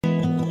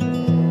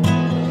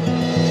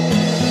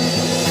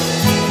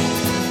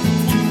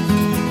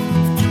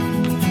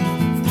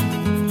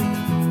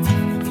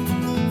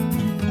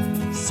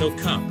So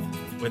come,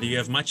 whether you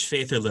have much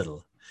faith or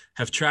little,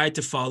 have tried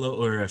to follow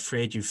or are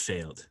afraid you've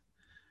failed.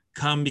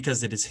 Come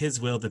because it is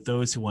his will that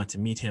those who want to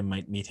meet him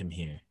might meet him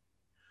here.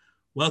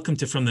 Welcome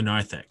to From the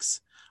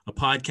Narthex, a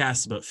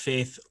podcast about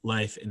faith,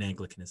 life, and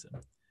Anglicanism.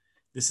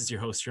 This is your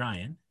host,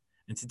 Ryan,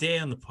 and today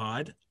on the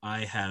pod,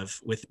 I have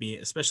with me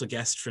a special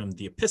guest from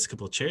the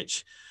Episcopal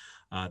Church,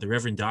 the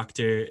Reverend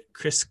Dr.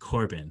 Chris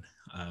Corbin.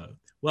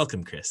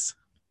 Welcome, Chris.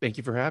 Thank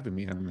you for having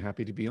me. I'm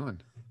happy to be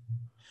on.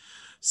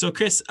 So,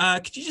 Chris,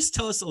 could you just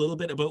tell us a little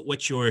bit about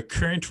what your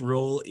current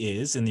role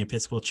is in the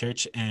Episcopal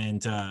Church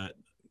and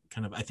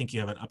I think you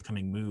have an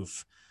upcoming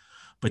move,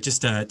 but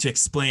just to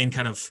explain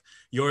kind of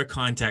your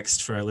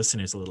context for our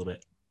listeners a little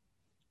bit.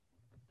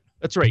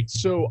 That's right.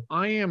 So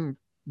I am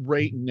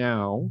right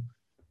now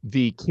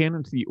the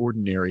Canon to the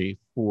Ordinary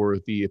for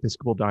the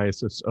Episcopal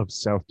Diocese of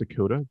South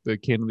Dakota. The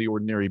Canon to the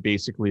Ordinary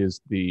basically is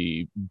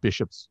the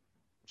bishop's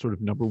sort of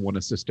number one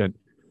assistant.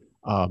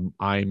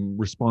 I'm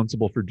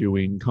responsible for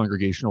doing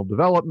congregational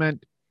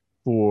development,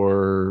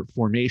 for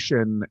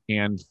formation,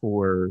 and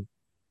for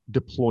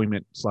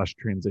deployment /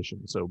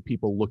 transition. So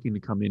people looking to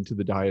come into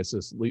the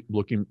diocese,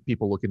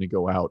 people looking to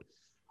go out,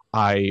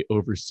 I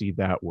oversee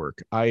that work.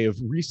 I have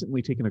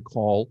recently taken a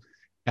call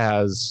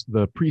as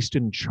the priest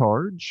in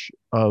charge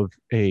of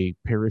a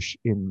parish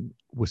in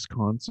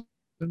Wisconsin,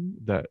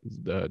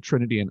 the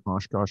Trinity in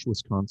Oshkosh,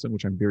 Wisconsin,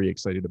 which I'm very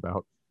excited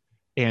about.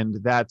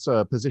 And that's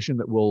a position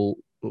that will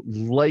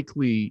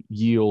likely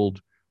yield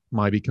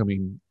my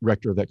becoming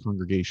rector of that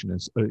congregation,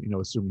 as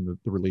assuming that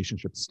the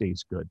relationship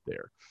stays good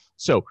there.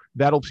 So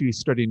that'll be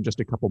starting in just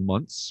a couple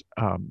months,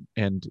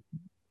 and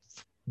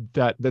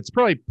that's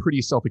probably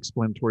pretty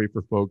self-explanatory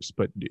for folks.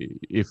 But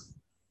if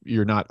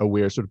you're not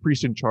aware, so the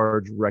priest in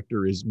charge,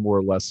 rector, is more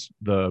or less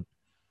the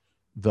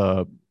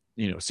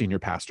senior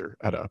pastor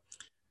at a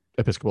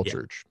Episcopal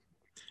church.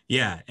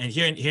 Yeah, and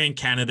here in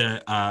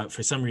Canada,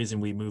 for some reason,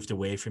 we moved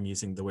away from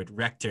using the word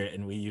rector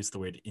and we use the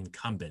word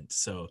incumbent.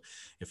 So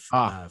if for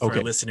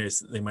our listeners,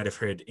 they might have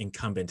heard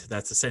incumbent.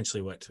 That's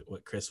essentially what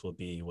Chris will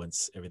be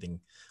once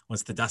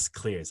the dust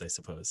clears, I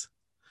suppose.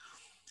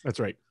 That's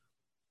right.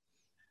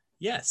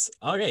 Yes.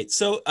 All right.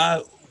 So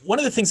one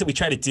of the things that we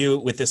try to do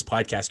with this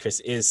podcast,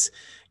 Chris, is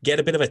get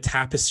a bit of a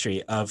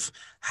tapestry of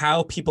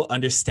how people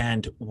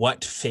understand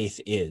what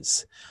faith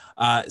is.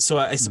 So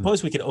I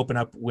suppose we could open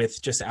up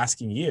with just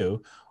asking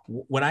you,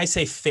 when I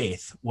say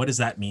faith, what does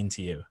that mean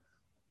to you?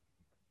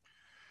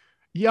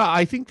 Yeah,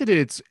 I think that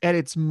it's at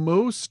its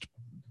most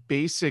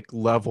basic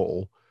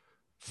level,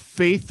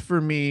 faith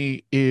for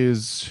me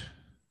is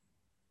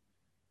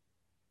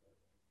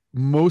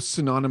most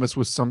synonymous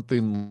with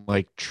something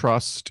like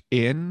trust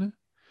in.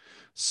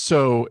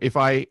 So if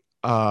I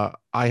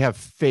have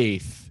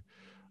faith,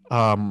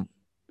 even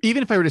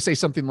if I were to say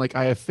something like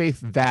I have faith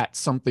that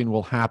something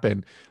will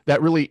happen,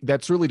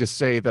 that's really to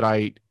say that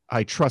I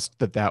trust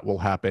that will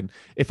happen.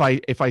 If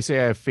I say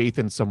I have faith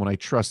in someone, I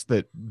trust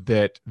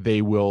that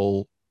they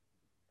will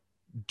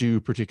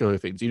do particular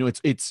things.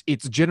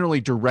 It's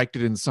generally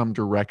directed in some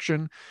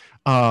direction.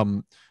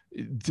 I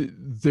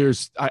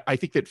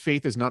think that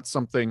faith is not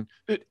something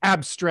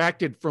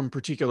abstracted from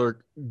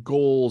particular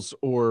goals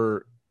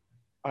or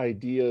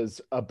ideas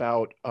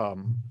about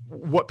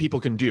what people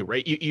can do,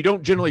 right? You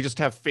don't generally just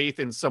have faith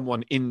in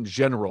someone in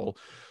general.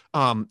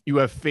 You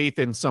have faith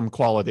in some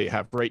quality they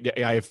have, right?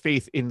 I have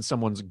faith in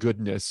someone's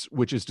goodness,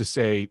 which is to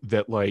say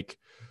that like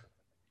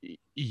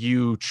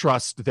you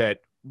trust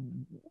that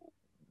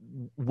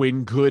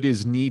when good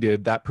is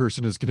needed, that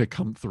person is going to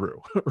come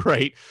through,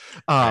 right?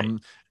 Right.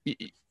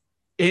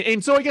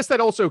 And so I guess that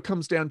also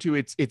comes down to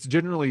it's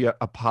generally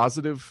a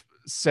positive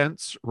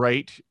sense,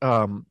 right?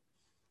 I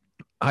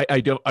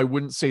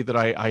wouldn't say that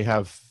I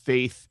have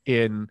faith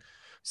in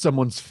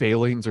someone's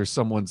failings or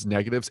someone's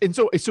negatives. And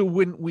so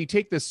when we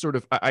take this sort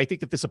of, I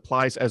think that this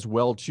applies as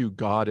well to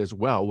God as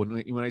well.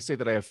 When I say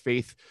that I have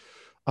faith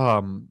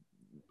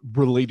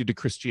related to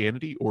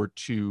Christianity or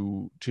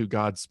to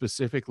God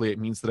specifically, it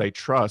means that I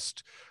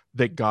trust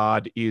that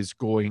God is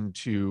going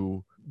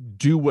to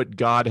do what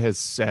God has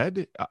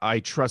said. I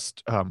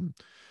trust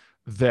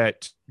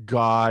that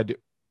God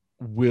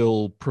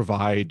will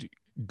provide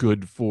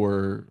good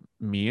for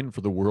me and for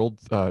the world.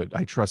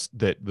 I trust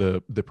that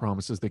the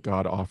promises that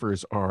God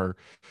offers are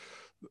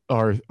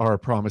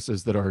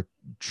promises that are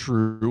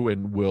true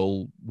and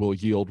will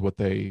yield what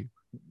they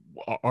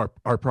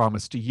are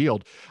promised to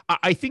yield.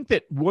 I think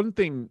that one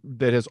thing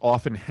that has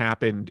often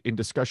happened in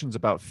discussions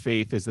about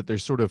faith is that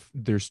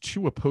there's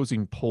two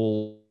opposing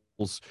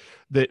poles,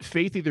 that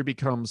faith either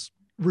becomes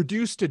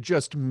reduced to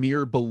just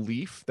mere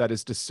belief, that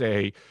is to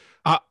say,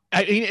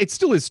 it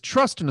still is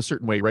trust in a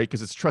certain way, right?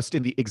 Because it's trust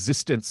in the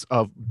existence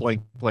of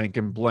blank, blank,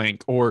 and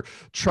blank, or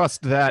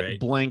trust that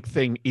blank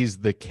thing is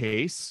the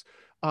case.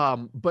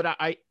 But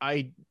I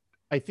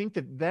think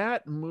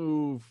that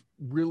move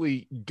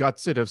really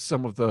guts it of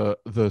some of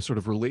the sort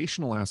of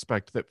relational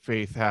aspect that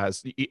faith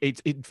has.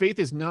 Faith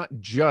is not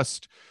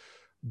just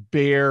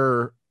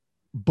bare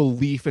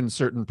belief in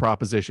certain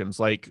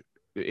propositions. Like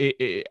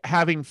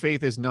having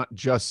faith is not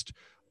just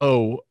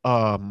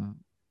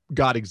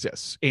God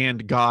exists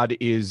and God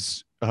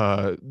is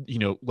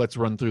let's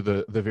run through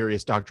the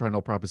various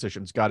doctrinal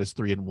propositions. God is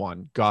three in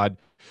one. God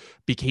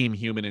became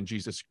human in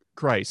Jesus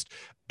Christ.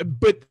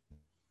 But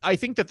I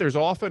think that there's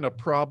often a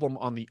problem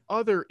on the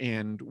other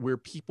end where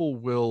people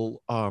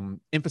will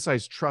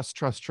emphasize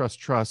trust,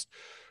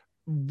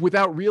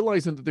 without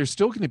realizing that there's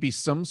still going to be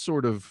some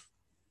sort of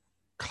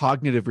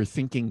cognitive or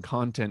thinking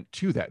content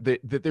to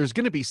that there's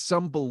going to be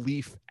some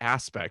belief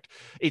aspect.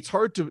 It's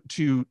hard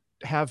to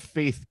have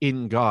faith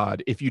in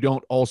God if you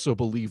don't also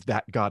believe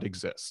that God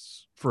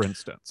exists, for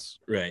instance.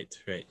 Right.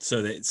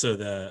 So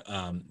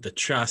the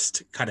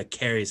trust kind of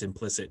carries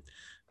implicit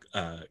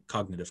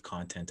cognitive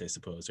content, I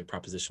suppose, or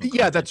propositional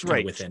content, that's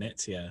right, within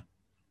it. Yeah.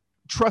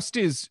 Trust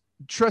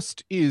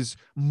is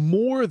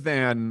more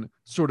than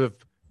sort of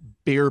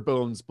bare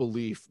bones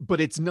belief, but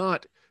it's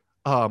not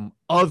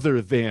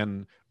other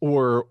than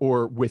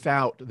or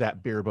without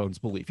that bare bones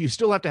belief. You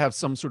still have to have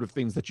some sort of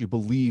things that you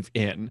believe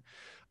in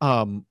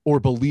or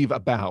believe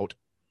about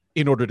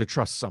in order to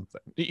trust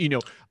something.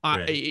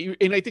 Right.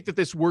 And I think that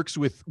this works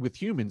with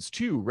humans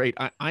too, right?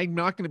 I'm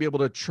not going to be able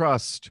to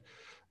trust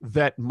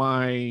that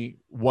my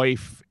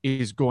wife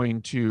is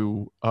going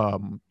to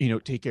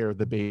take care of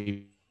the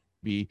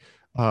baby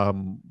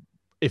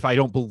if I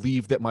don't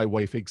believe that my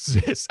wife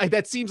exists.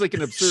 That seems like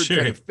an absurd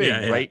kind of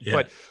thing, right? Yeah.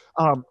 But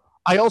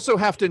I also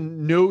have to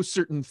know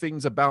certain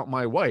things about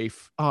my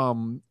wife,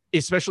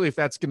 especially if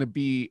that's going to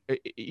be,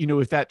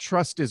 if that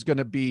trust is going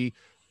to be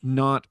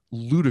not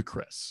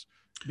ludicrous.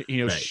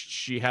 Right.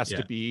 She has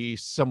to be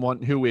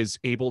someone who is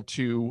able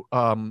to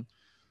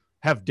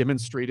have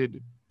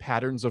demonstrated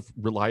patterns of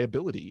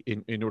reliability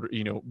in order,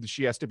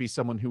 she has to be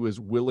someone who is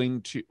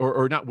willing to,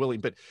 or not willing,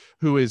 but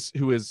who is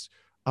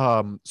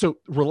so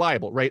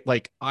reliable, right?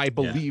 Like I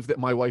believe that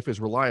my wife is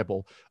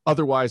reliable.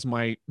 Otherwise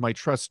my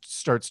trust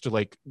starts to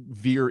like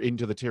veer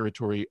into the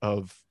territory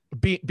of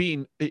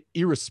being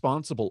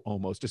irresponsible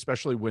almost,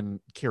 especially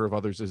when care of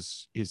others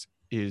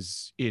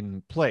is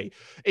in play.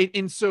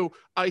 And so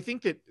I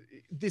think that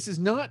this is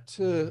not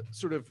to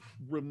sort of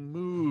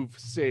remove,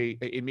 say,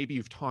 and maybe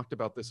you've talked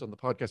about this on the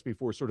podcast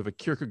before, sort of a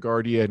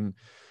Kierkegaardian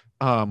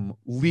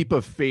leap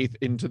of faith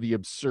into the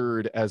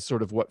absurd as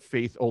sort of what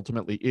faith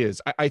ultimately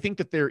is. I think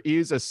that there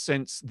is a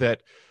sense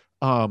that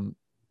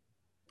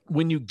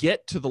when you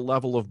get to the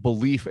level of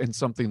belief in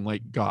something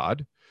like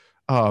God,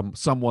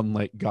 someone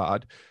like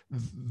God,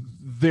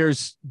 there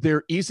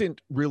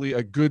isn't really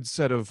a good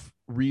set of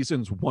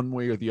reasons one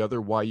way or the other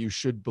why you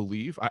should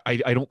believe.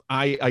 I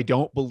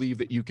don't believe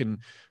that you can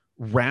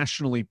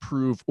rationally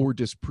prove or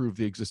disprove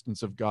the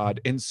existence of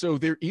God. And so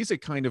there is a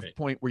kind of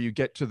point where you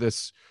get to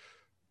this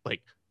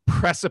like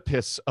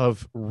precipice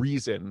of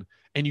reason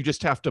and you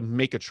just have to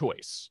make a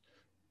choice.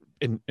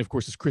 And of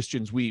course, as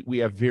Christians, we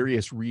have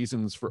various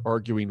reasons for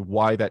arguing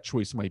why that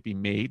choice might be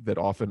made that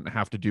often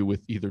have to do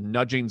with either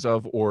nudgings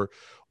of or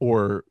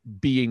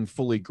being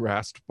fully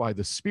grasped by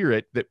the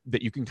Spirit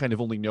that you can kind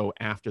of only know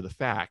after the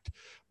fact.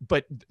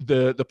 But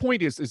the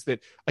point is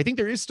that I think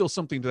there is still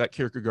something to that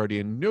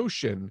Kierkegaardian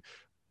notion,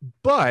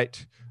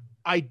 but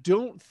I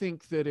don't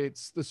think that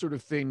it's the sort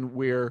of thing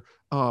where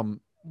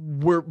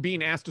we're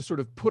being asked to sort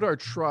of put our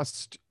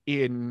trust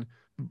in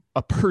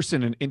a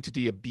person, an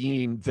entity, a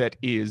being that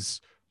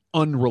is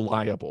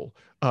unreliable.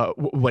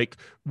 Like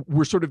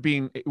we're sort of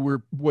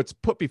what's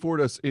put before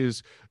us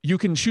is you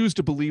can choose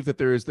to believe that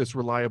there is this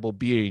reliable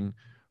being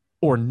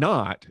or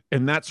not,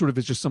 and that sort of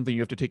is just something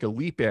you have to take a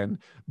leap in.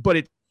 But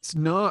it's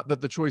not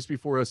that the choice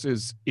before us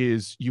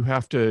is you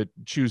have to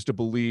choose to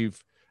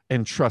believe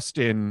and trust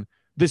in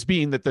this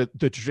being that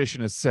the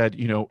tradition has said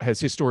has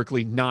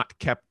historically not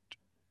kept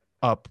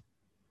up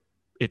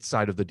its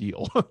side of the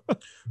deal.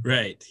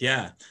 Right.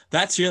 Yeah,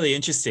 that's really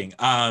interesting.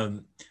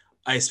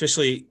 I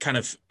especially kind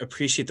of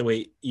appreciate the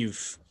way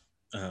you've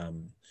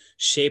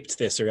shaped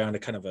this around a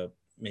kind of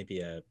maybe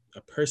a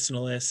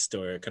personalist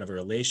or kind of a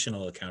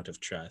relational account of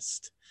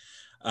trust.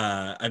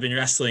 I've been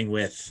wrestling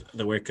with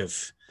the work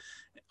of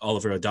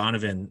Oliver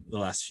O'Donovan the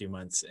last few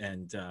months,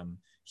 and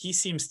he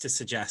seems to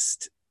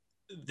suggest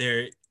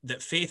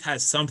that faith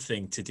has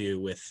something to do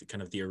with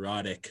kind of the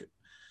erotic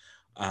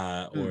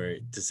or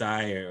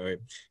desire, or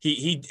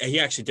he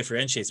actually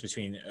differentiates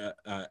between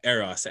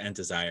eros and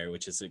desire,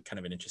 which is a kind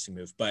of an interesting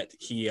move. But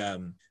he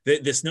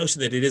this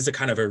notion that it is a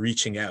kind of a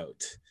reaching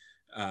out,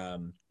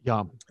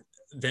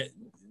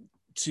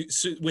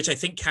 which I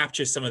think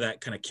captures some of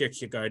that kind of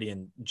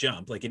Kierkegaardian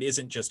jump. Like it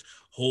isn't just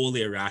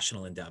wholly a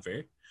rational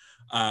endeavor,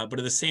 but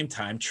at the same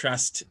time,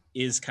 trust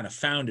is kind of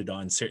founded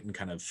on certain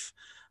kind of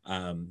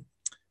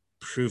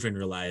proven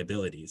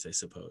reliabilities, I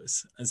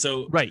suppose. And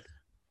so right.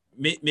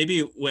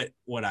 Maybe what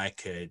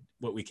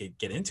we could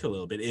get into a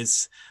little bit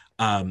is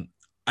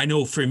I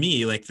know for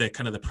me, like the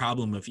kind of the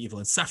problem of evil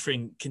and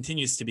suffering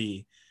continues to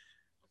be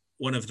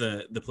one of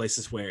the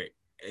places where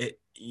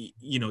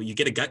you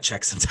get a gut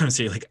check sometimes.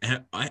 So you're like,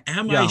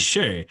 am I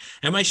sure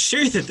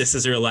that this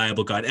is a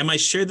reliable God? Am I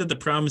sure that the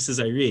promises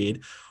I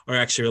read are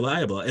actually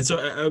reliable? And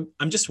so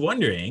I'm just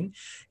wondering,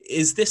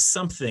 is this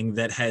something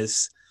that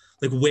has,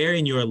 like, where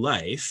in your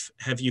life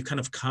have you kind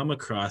of come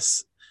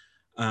across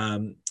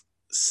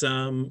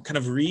some kind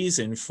of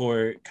reason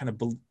for kind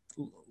of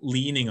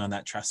leaning on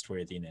that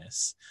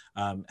trustworthiness.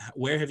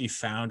 Where have you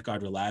found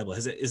God reliable?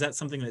 Is that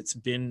something that's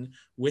been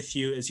with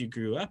you as you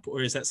grew up,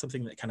 or is that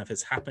something that kind of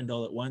has happened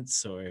all at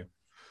once? Or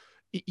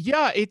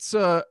Yeah, it's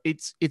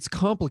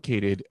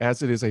complicated,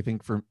 as it is, I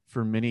think,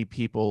 for many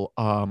people.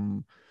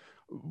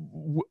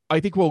 I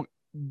think, well,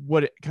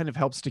 what it kind of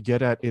helps to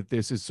get at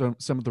this is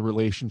some of the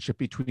relationship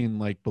between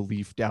like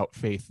belief, doubt,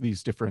 faith,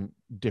 these different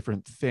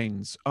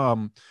things.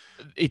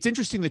 It's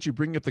interesting that you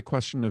bring up the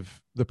question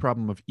of the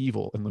problem of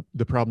evil and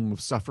the problem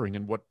of suffering,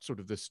 and what sort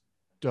of this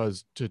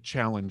does to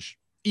challenge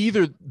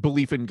either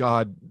belief in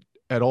God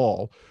at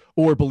all,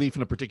 or belief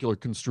in a particular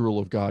construal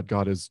of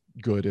God as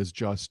good, as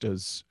just,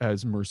 as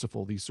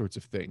merciful, these sorts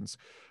of things,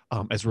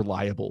 as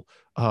reliable.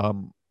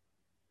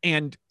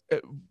 And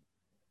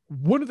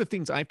one of the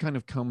things I've kind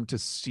of come to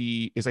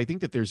see is, I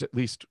think that there's at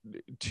least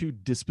two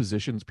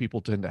dispositions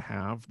people tend to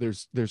have.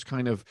 There's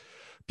kind of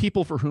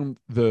people for whom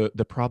the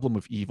problem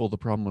of evil, the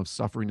problem of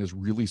suffering, is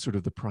really sort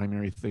of the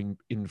primary thing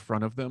in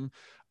front of them.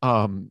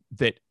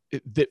 That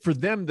for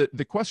them,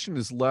 the question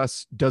is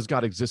less, does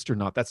God exist or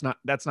not? That's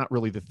not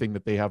really the thing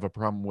that they have a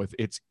problem with.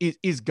 It's,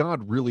 is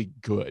God really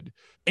good?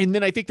 And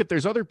then I think that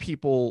there's other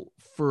people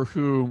for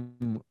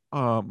whom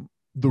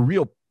the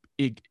real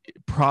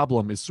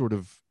problem is sort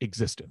of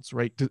existence,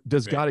 right?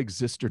 Does God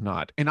exist or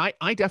not? And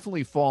I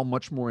definitely fall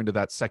much more into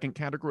that second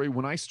category.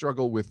 When I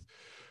struggle with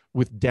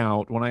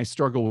doubt, when I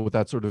struggle with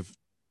that sort of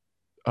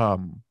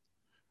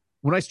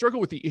when I struggle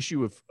with the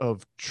issue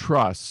of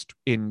trust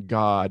in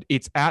God,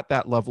 it's at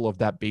that level of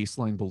that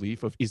baseline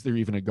belief of, is there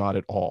even a God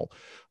at all?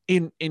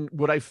 In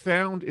what I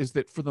found is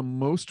that for the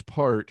most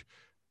part,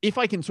 if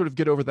I can sort of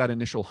get over that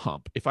initial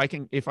hump, if I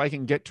can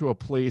get to a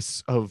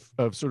place of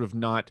sort of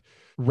not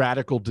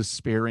radical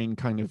despairing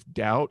kind of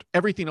doubt,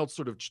 everything else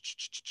sort of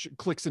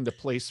clicks into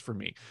place for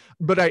me.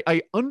 But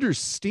I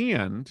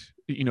understand,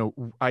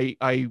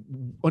 I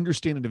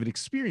understand and have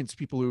experienced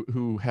people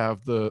who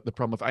have the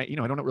problem of, I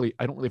don't really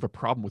have a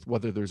problem with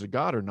whether there's a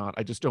God or not.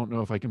 I just don't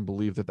know if I can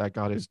believe that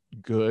God is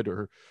good,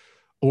 or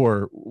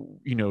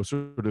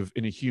sort of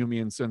in a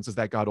Humean sense, is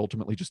that God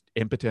ultimately just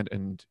impotent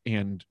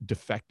and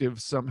defective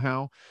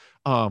somehow?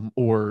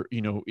 Or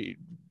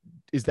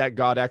is that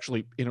God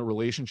actually in a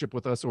relationship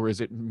with us, or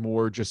is it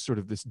more just sort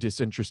of this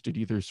disinterested,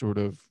 either sort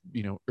of,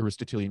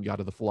 Aristotelian God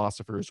of the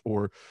philosophers,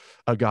 or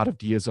a God of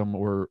deism,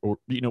 or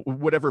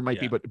whatever it might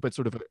be, but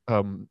sort of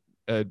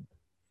a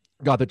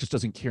God that just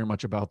doesn't care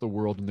much about the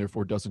world, and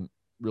therefore doesn't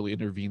really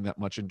intervene that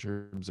much in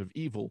terms of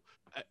evil.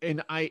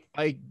 And I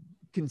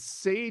can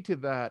say to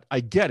that,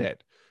 I get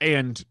it,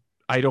 and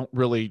I don't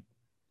really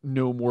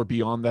know more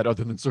beyond that,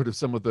 other than sort of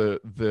some of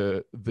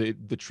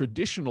the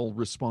traditional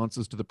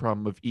responses to the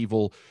problem of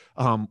evil,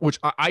 which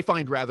I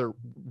find rather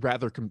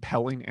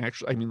compelling,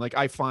 actually. I mean, like,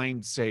 I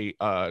find, say,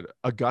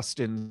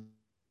 Augustine's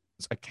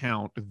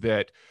account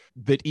that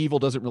evil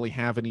doesn't really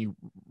have any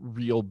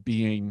real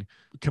being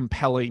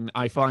compelling.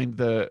 I find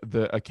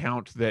the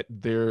account that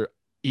there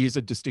is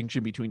a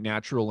distinction between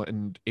natural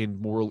and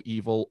moral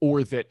evil,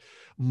 or that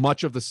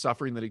much of the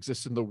suffering that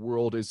exists in the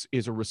world is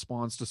a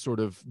response to sort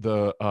of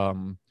the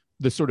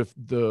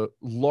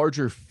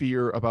larger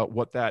fear about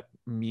what that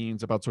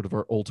means about sort of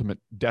our ultimate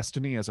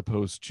destiny, as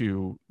opposed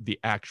to the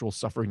actual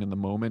suffering in the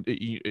moment.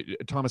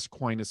 Thomas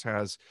Aquinas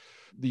has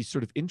these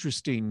sort of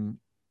interesting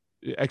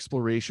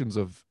explorations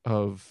of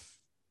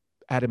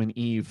Adam and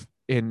Eve,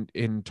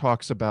 and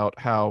talks about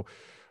how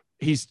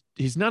he's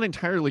not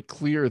entirely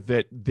clear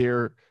that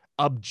their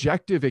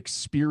objective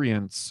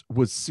experience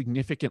was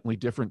significantly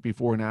different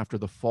before and after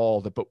the fall,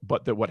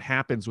 but that what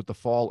happens with the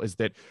fall is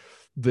that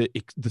the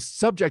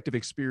subjective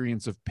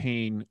experience of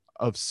pain,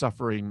 of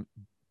suffering,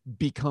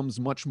 becomes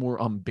much more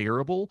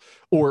unbearable,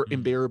 or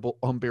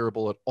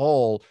unbearable at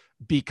all,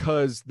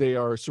 because they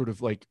are sort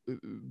of like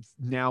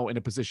now in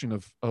a position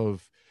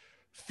of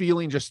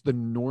feeling just the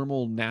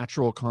normal,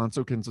 natural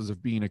consequences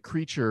of being a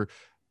creature,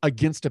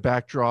 against a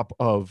backdrop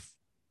of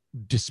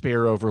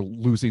despair over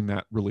losing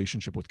that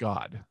relationship with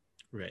God.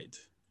 Right.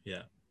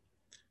 Yeah.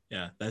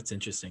 Yeah. That's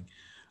interesting.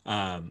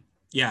 I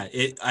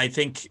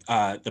think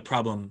the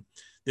problem,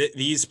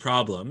 these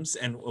problems,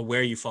 and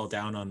where you fall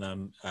down on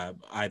them,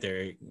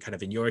 either kind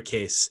of in your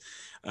case,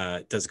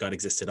 does God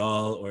exist at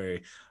all? Or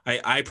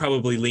I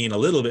probably lean a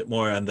little bit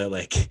more on the,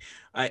 like,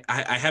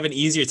 I have an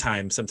easier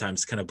time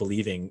sometimes kind of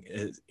believing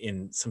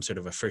in some sort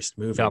of a first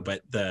mover,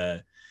 but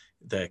the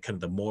kind of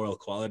the moral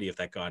quality of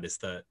that God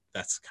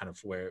that's kind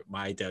of where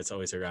my doubts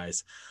always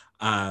arise.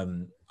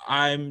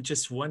 I'm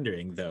just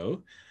wondering,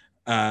 though,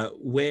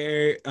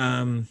 where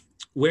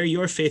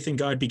your faith in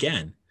God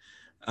began.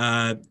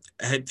 We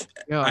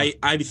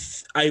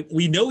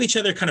know each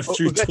other kind of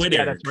through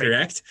Twitter,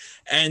 correct?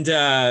 Right.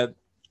 And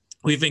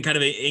we've been kind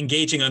of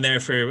engaging on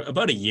there for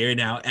about a year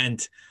now.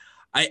 And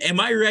am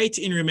I right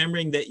in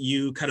remembering that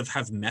you kind of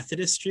have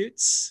Methodist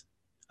roots?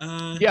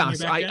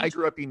 Yes, I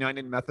grew up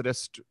United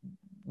Methodist,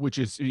 which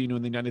is, in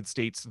the United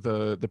States,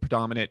 the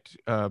predominant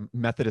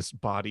Methodist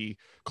body,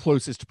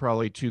 closest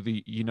probably to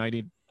the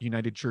United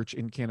Church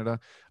in Canada,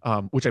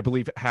 which I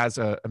believe has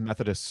a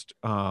Methodist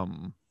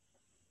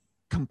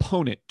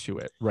component to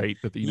it, right?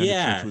 That the United Church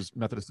Yeah. was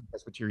Methodists and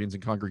Presbyterians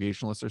and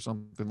Congregationalists or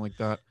something like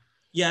that.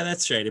 Yeah,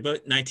 that's right.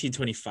 About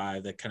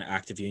 1925, the kind of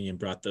Act of Union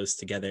brought those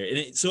together.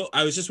 So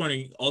I was just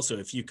wondering also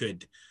if you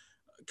could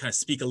kind of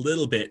speak a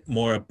little bit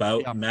more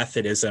about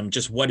Methodism,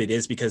 just what it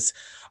is, because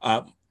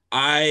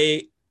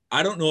I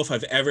don't know if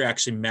I've ever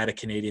actually met a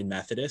Canadian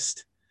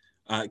Methodist,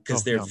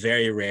 because they're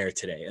very rare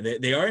today. And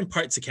they are in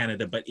parts of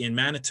Canada, but in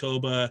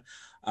Manitoba,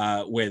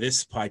 where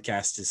this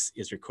podcast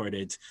is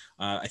recorded,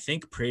 I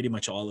think pretty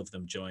much all of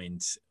them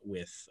joined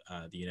with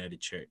the United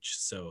Church.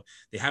 So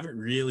they haven't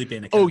really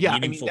been a kind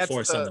of meaningful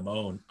force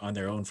on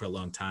their own for a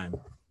long time.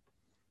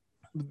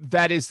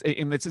 That is,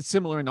 and it's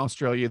similar in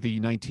Australia. The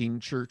 19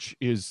 Church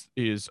is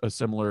a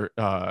similar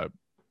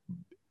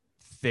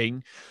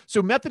thing.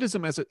 So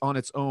Methodism on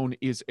its own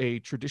is a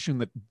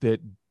tradition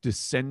that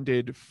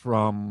descended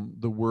from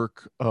the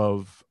work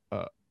of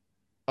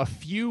a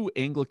few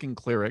Anglican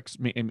clerics,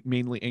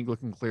 mainly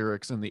Anglican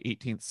clerics in the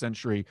 18th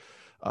century,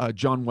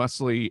 John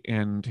Wesley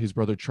and his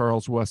brother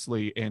Charles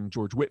Wesley and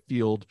George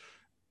Whitefield,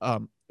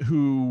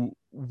 who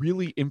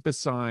really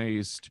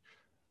emphasized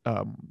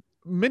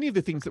many of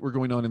the things that were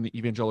going on in the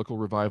evangelical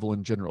revival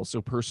in general.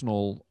 So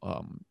personal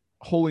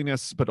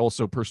holiness, but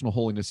also personal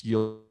holiness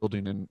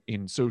yielding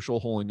in social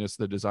holiness,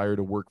 the desire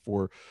to work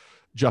for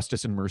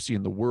justice and mercy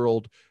in the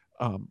world,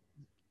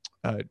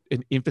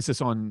 an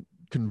emphasis on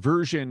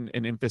conversion,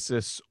 an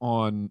emphasis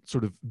on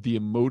sort of the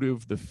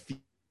emotive, the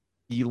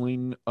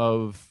feeling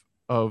of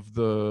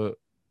the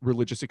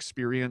religious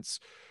experience.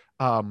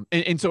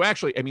 And so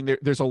actually, I mean,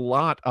 there's a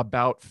lot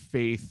about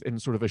faith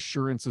and sort of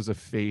assurances of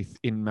faith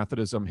in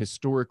Methodism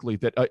historically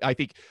that I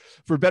think,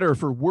 for better or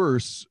for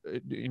worse,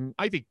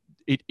 I think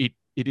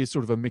it is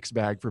sort of a mixed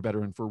bag, for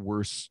better and for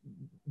worse.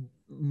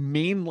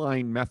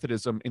 Mainline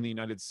Methodism in the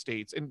United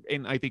States,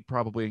 and I think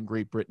probably in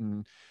Great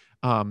Britain,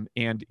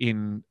 and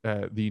in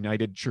the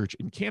United Church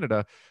in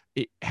Canada,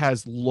 it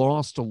has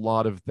lost a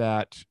lot of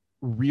that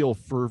real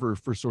fervor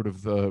for sort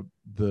of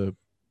the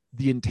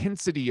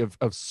intensity of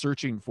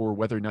searching for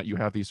whether or not you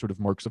have these sort of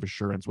marks of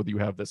assurance, whether you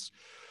have this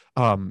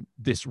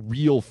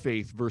real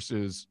faith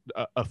versus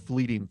a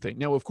fleeting thing.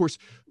 Now, of course,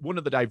 one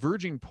of the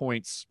diverging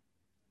points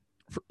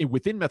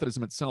within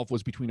Methodism itself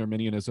was between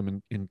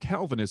Arminianism and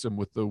Calvinism,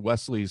 with the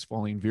Wesleys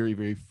falling very,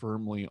 very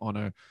firmly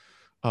on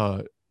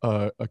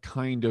a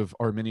kind of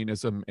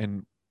Arminianism,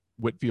 and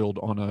Whitefield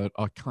on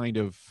a kind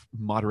of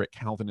moderate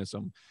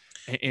Calvinism.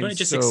 And you want to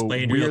just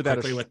explain real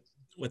quickly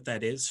what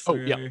that is for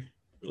our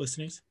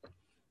listeners?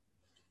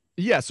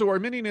 Yeah, so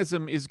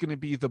Arminianism is going to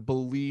be the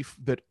belief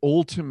that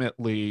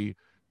ultimately,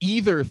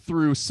 either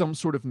through some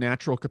sort of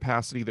natural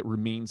capacity that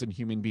remains in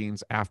human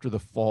beings after the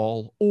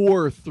fall,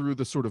 or through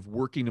the sort of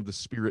working of the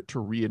Spirit to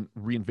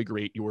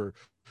reinvigorate your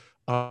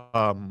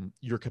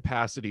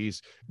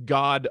capacities,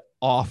 God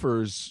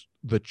offers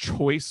the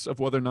choice of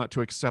whether or not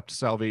to accept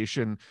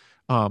salvation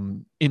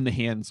in the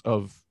hands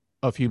of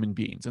human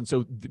beings. And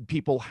so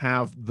people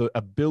have the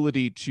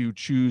ability to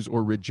choose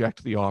or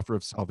reject the offer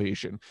of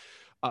salvation.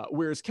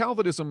 Whereas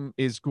Calvinism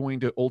is going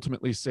to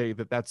ultimately say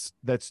that that's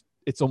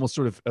it's almost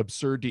sort of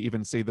absurd to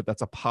even say that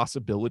that's a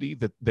possibility,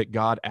 that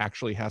God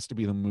actually has to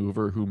be the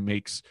mover who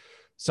makes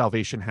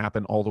salvation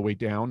happen all the way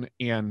down,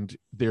 and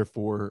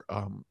therefore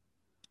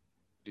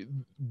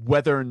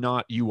whether or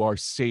not you are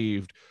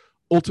saved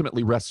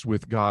ultimately rests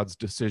with God's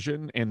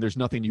decision, and there's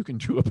nothing you can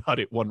do about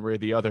it one way or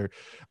the other.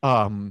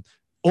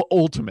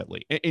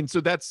 Ultimately, and so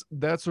that's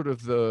sort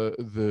of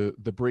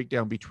the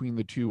breakdown between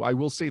the two. I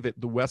will say that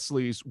the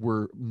Wesleys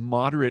were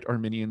moderate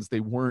Arminians.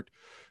 They weren't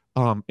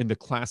in the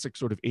classic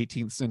sort of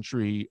 18th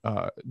century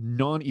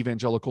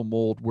non-evangelical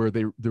mold where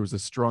there was a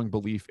strong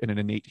belief in an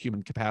innate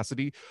human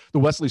capacity. The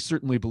Wesleys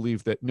certainly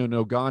believed that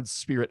no, God's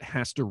Spirit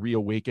has to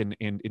reawaken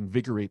and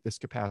invigorate this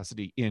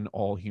capacity in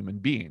all human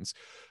beings.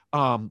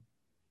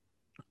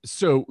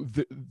 So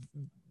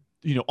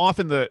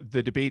often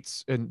the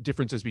debates and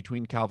differences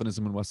between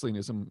Calvinism and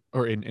Wesleyanism,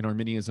 or in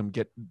Arminianism,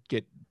 get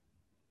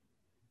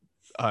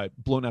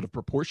blown out of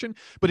proportion.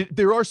 But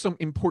there are some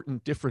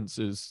important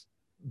differences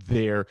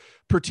there,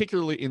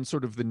 particularly in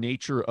sort of the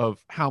nature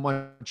of how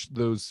much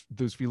those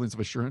feelings of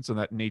assurance and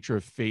that nature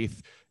of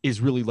faith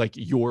is really like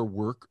your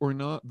work or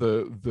not.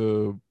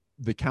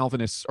 The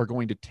Calvinists are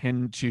going to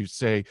tend to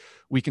say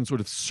we can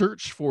sort of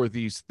search for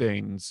these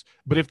things,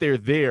 but if they're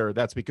there,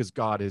 that's because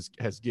God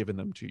has given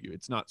them to you.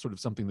 It's not sort of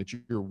something that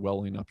you're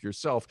welling up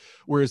yourself.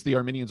 Whereas the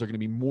Arminians are going to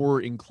be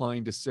more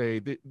inclined to say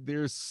that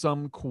there's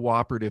some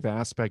cooperative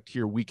aspect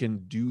here. We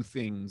can do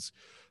things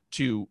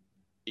to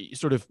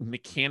sort of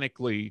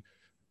mechanically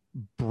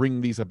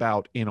bring these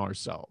about in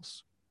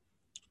ourselves.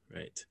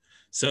 Right.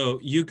 So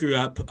you grew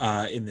up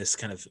in this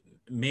kind of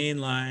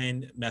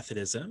mainline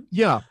Methodism.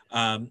 Yeah.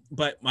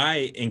 But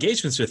my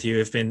engagements with you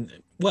have been,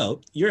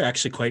 well, you're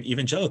actually quite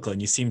evangelical,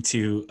 and you seem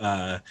to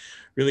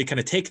really kind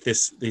of take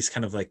these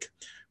kind of like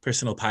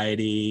personal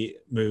piety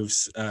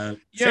moves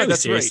fairly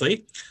seriously.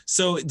 Right.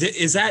 So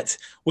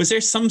was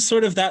there some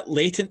sort of that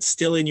latent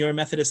still in your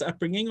Methodist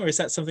upbringing, or is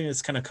that something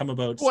that's kind of come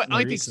about? Well,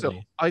 I think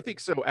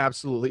so.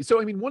 Absolutely.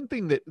 So, I mean, one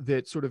thing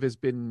that sort of has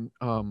been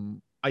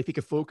I think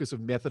a focus of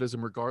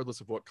Methodism,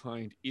 regardless of what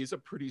kind, is a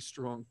pretty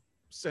strong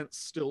sense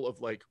still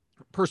of like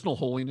personal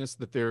holiness,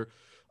 that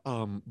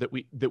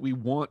that we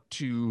want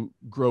to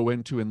grow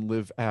into and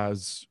live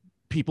as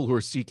people who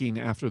are seeking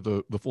after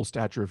the full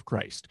stature of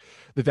Christ.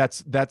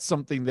 That's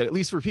something that, at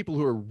least for people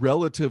who are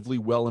relatively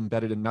well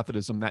embedded in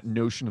Methodism, that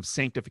notion of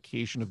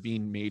sanctification, of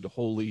being made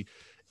holy,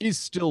 is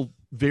still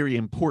very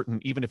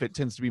important, even if it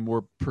tends to be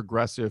more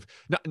progressive,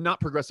 not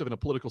progressive in a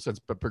political sense,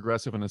 but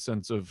progressive in a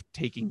sense of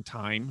taking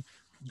time,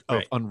 of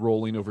Right.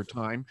 unrolling over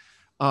time.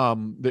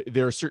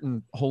 There are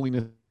certain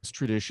holiness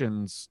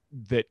traditions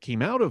that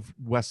came out of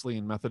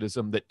Wesleyan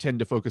Methodism that tend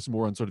to focus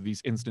more on sort of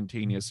these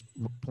instantaneous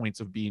points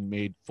of being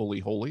made fully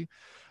holy.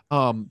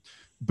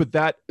 But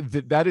that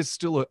is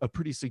still a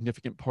pretty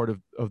significant part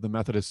of the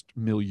Methodist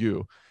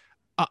milieu.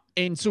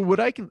 And so what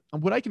I can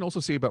also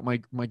say about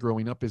my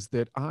growing up is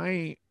that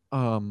I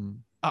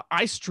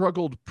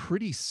struggled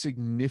pretty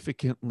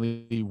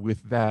significantly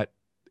with that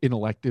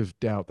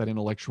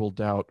intellectual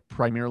doubt,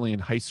 primarily in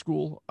high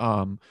school.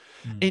 And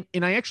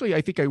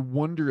I think I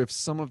wonder if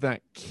some of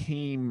that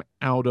came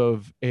out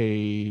of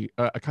a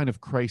kind of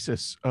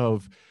crisis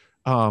of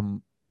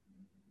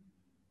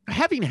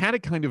having had a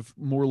kind of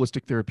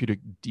moralistic therapeutic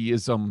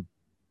deism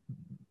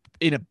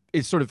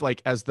is sort of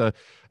like as the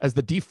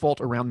default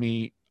around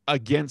me,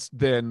 against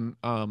then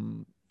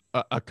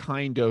a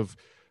kind of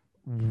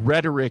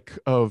rhetoric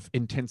of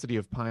intensity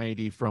of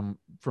piety from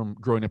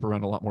growing up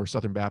around a lot more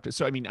Southern Baptist.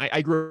 So I mean,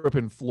 I grew up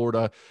in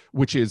Florida,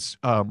 which is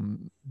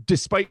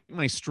despite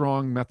my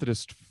strong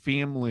Methodist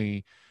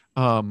family,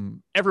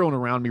 everyone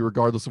around me,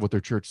 regardless of what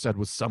their church said,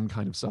 was some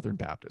kind of Southern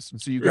Baptist.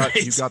 And so you got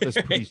Right. this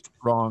pretty Right.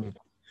 strong Kind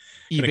of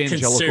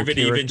evangelical conservative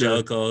character.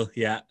 evangelical.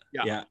 Yeah.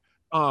 Yeah.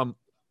 Yeah.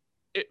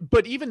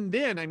 But even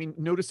then, I mean,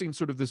 noticing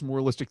sort of this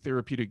moralistic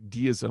therapeutic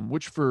deism,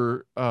 which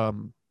for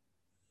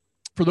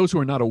those who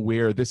are not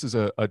aware, this is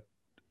a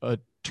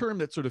term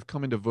that's sort of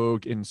come into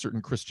vogue in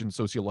certain Christian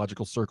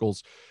sociological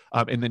circles,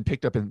 and then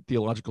picked up in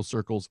theological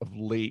circles of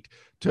late,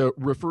 to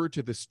refer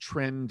to this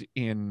trend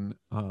in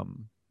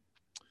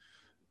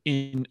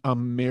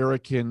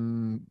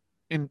American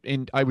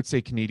and I would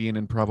say Canadian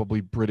and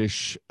probably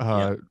British,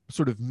 Yeah.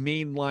 sort of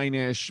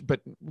mainline-ish,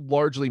 but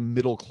largely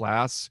middle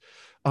class,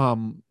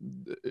 and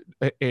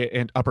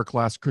upper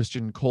class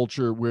Christian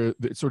culture, where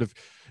sort of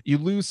you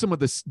lose some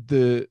of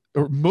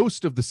or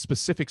most of the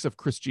specifics of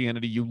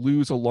Christianity. You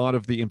lose a lot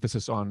of the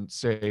emphasis on,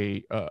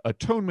 say,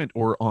 atonement,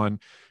 or on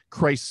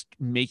Christ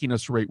making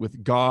us right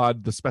with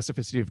God. The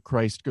specificity of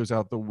Christ goes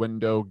out the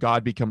window.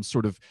 God becomes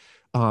sort of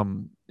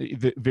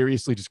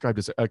variously described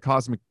as a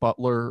cosmic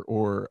butler,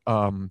 or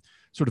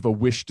sort of a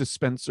wish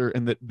dispenser,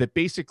 and that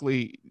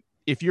basically,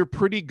 if you're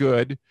pretty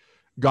good,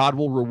 God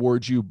will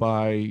reward you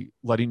by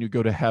letting you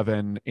go to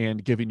heaven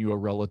and giving you a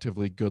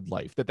relatively good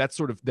life. That's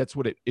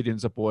what it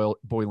ends up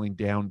boiling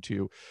down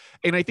to.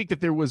 And I think that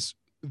there was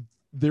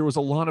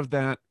a lot of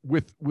that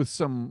with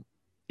some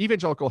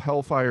evangelical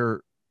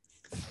hellfire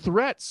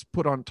threats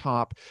put on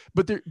top,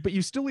 but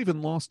you still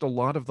even lost a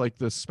lot of like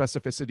the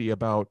specificity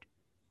about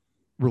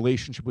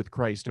relationship with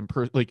Christ, and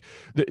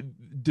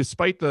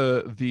despite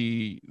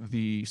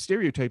the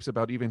stereotypes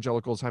about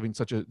evangelicals having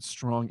such a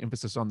strong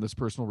emphasis on this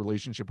personal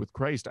relationship with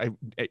Christ,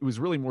 it was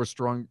really more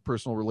strong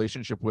personal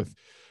relationship with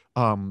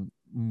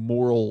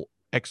moral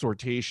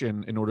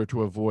exhortation in order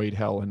to avoid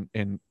hell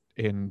and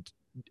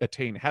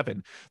attain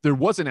heaven. There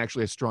wasn't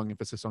actually a strong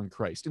emphasis on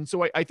Christ. And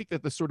so I think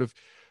that the sort of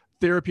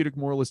therapeutic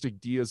moralistic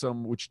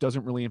deism, which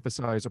doesn't really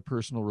emphasize a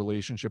personal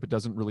relationship, it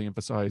doesn't really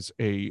emphasize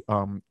a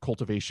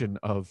cultivation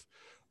of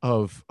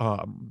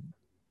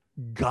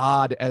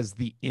God as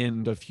the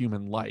end of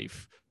human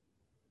life,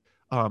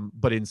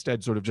 but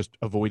instead sort of just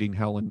avoiding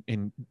hell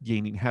and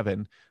gaining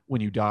heaven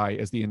when you die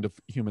as the end of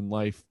human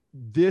life.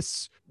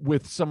 This,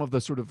 with some of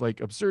the sort of like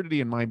absurdity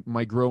and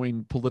my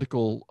growing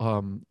political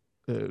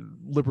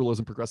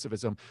liberalism,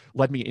 progressivism,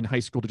 led me in high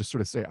school to just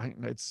sort of say,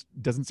 it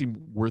doesn't seem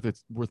worth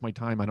my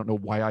time. I don't know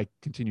why I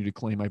continue to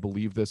claim I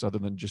believe this, other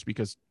than just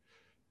because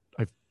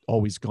I've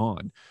always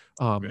gone.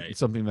 Right. It's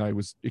something that I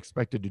was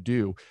expected to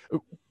do.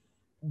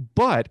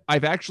 But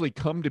I've actually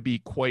come to be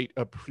quite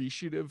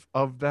appreciative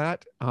of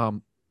that,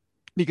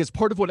 because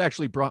part of what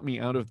actually brought me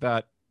out of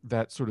that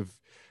sort of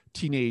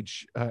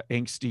teenage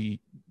angsty,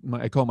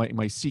 I call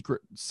my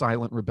secret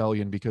silent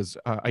rebellion, because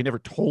I never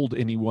told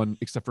anyone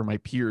except for my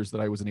peers that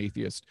I was an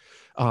atheist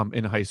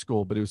in high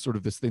school, but it was sort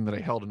of this thing that I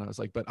held, and I was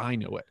like, but I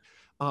know it.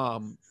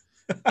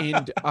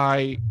 And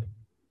I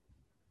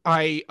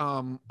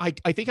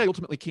think I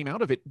ultimately came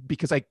out of it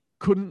because I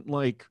couldn't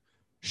like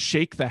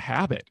shake the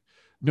habit.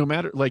 No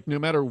matter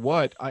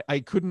what, I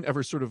couldn't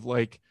ever sort of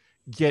like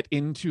get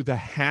into the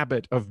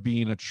habit of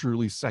being a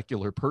truly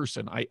secular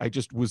person. I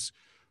just was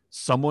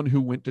someone who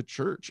went to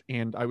church,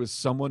 and I was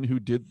someone who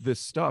did this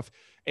stuff.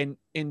 And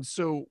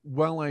so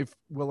while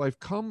I've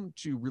come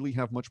to really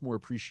have much more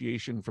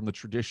appreciation from the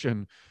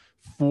tradition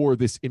for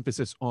this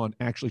emphasis on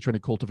actually trying to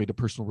cultivate a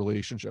personal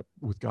relationship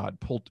with God,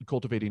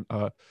 cultivating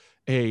a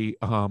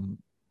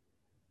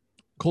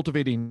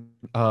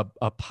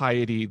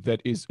piety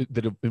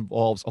that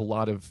involves a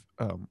lot of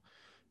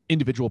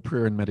individual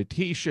prayer and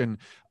meditation.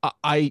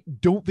 I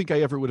don't think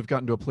I ever would have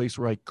gotten to a place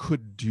where I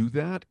could do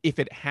that if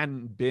it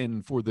hadn't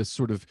been for this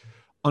sort of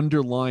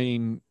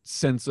underlying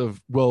sense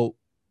of, well,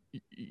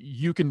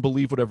 you can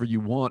believe whatever you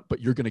want, but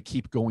you're going to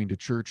keep going to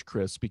church,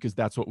 Chris, because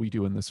that's what we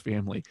do in this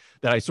family,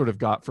 that I sort of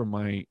got from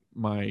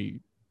my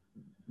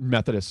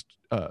Methodist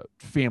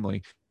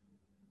family.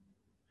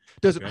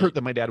 Doesn't hurt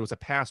that my dad was a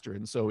pastor,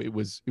 and so it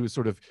was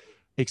sort of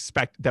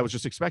that was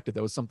just expected.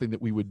 That was something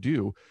that we would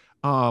do.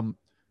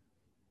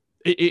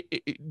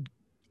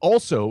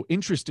 Also,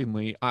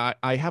 interestingly,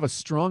 I have a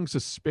strong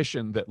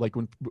suspicion that, like,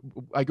 when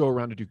I go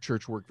around to do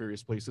church work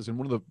various places, and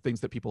one of the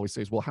things that people always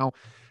say is, well, how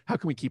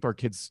can we keep our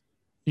kids,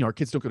 our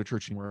kids don't go to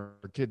church anymore,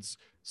 our kids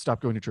stop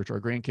going to church,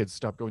 our grandkids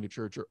stop going to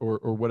church, or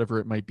whatever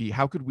it might be.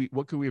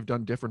 What could we have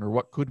done different, or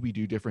what could we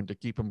do different to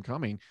keep them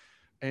coming?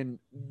 And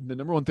the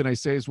number one thing I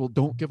say is, well,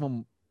 don't give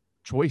them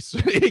choice.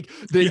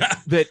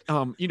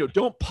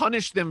 Don't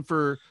punish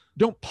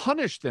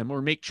them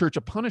or make church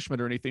a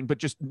punishment or anything, but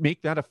just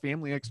make that a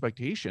family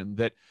expectation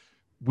that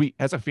we,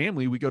 as a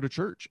family, we go to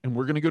church, and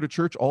we're going to go to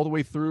church all the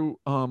way through,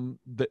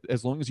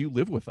 as long as you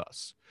live with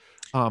us.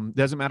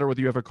 Doesn't matter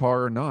whether you have a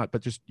car or not,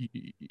 but just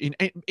in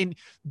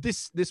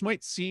this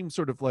might seem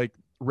sort of like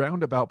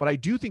roundabout, but I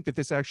do think that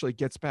this actually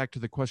gets back to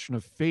the question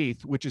of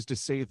faith, which is to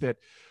say that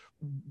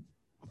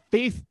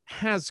faith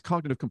has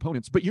cognitive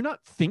components, but you're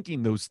not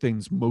thinking those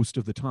things most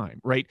of the time,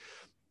 right?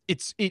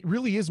 It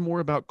really is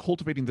more about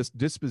cultivating this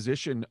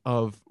disposition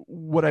of,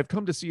 what I've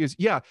come to see is,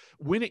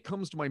 when it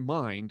comes to my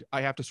mind,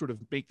 I have to sort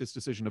of make this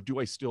decision of, do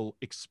I still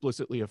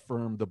explicitly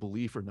affirm the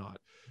belief or not?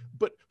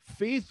 But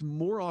faith,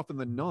 more often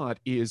than not,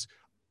 is,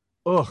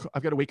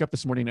 I've got to wake up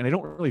this morning and I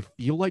don't really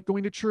feel like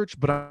going to church,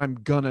 but I'm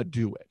gonna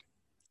do it.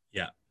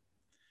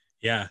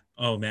 Yeah.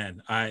 Oh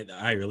man,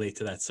 I relate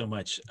to that so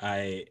much.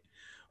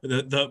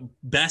 The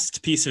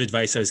best piece of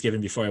advice I was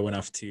given before I went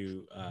off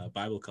to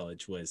Bible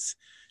college was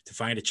to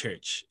find a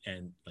church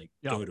and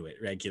go to it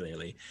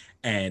regularly.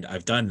 And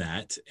I've done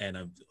that, and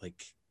I'm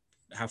like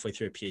halfway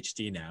through a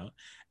PhD now.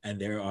 And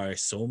there are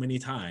so many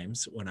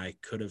times when I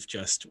could have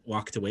just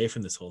walked away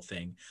from this whole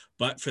thing,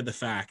 but for the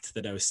fact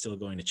that I was still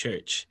going to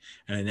church,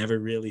 and I never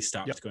really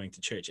stopped going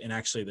to church. And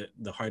actually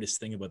the hardest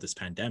thing about this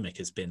pandemic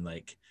has been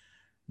like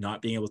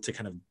not being able to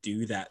kind of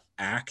do that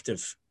act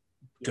of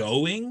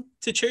going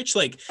to church.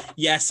 Like,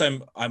 yes,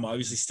 I'm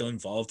obviously still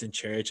involved in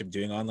church, I'm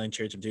doing online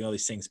church, I'm doing all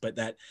these things, but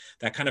that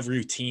kind of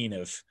routine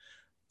of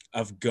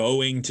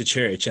going to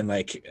church and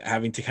like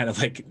having to kind of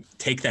like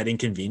take that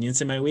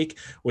inconvenience in my week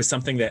was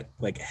something that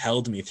like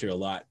held me through a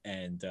lot,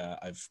 and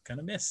I've kind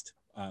of missed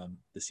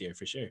this year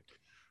for sure.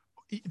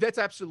 That's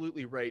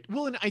absolutely right.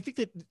 Well, and I think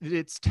that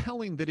it's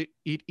telling that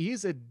it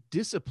is a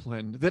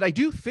discipline that I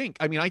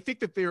think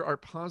that there are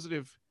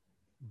positive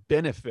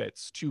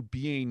benefits to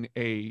being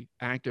a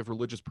active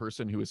religious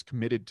person who is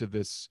committed to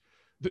this.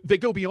 They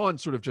go beyond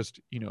sort of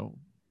just,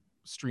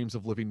 streams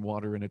of living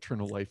water and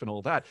eternal life and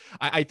all that.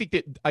 I think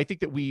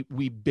that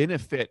we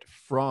benefit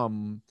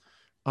from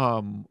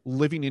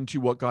living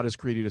into what God has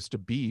created us to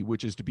be,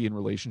 which is to be in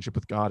relationship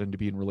with God and to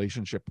be in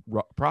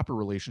proper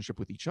relationship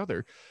with each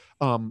other.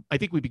 I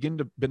think we begin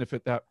to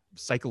benefit that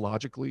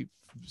psychologically,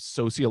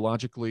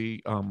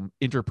 sociologically,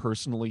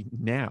 interpersonally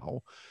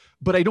now.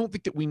 But I don't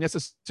think that we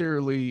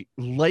necessarily,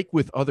 like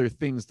with other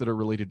things that are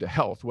related to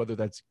health, whether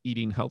that's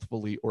eating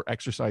healthfully or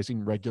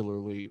exercising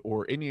regularly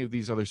or any of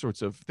these other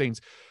sorts of things,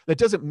 that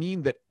doesn't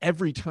mean that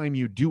every time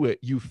you do it,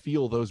 you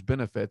feel those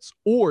benefits,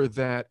 or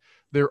that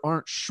there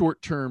aren't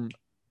short-term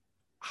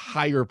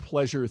higher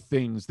pleasure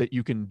things that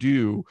you can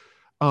do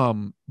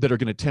that are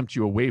going to tempt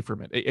you away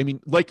from it. I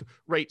mean,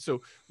 so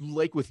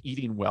like with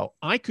eating well,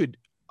 I could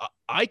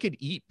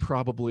eat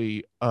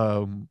probably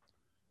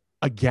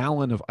a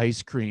gallon of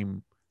ice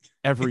cream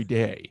every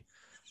day,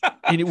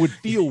 and it would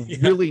feel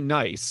really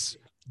nice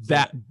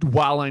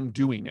while I'm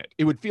doing it.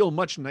 It would feel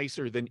much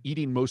nicer than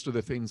eating most of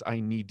the things I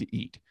need to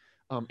eat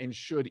and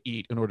should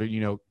eat in order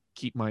to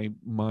keep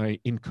my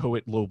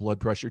inchoate low blood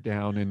pressure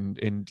down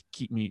and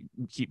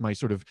keep my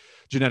sort of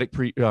genetic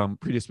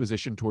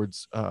predisposition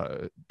towards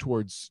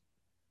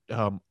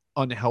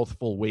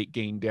unhealthful weight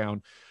gain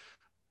down.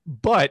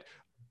 But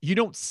you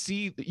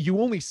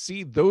only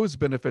see those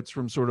benefits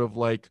from sort of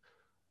like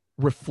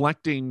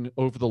reflecting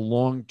over the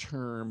long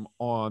term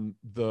on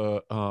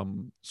the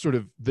sort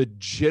of the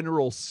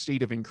general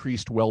state of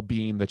increased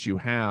well-being that you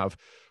have,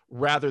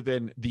 rather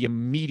than the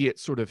immediate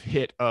sort of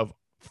hit of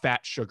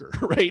fat sugar,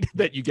 right,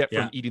 that you get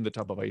from eating the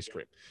tub of ice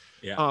cream.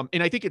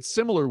 And I think it's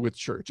similar with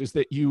church, is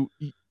that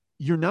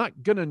you're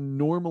not going to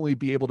normally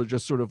be able to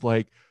just sort of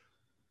like,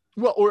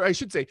 well, or I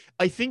should say,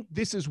 I think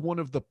this is one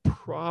of the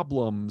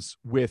problems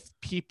with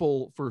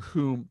people for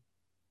whom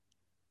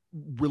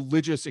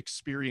religious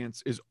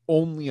experience is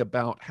only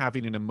about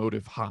having an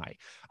emotive high.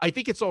 I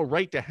think it's all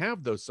right to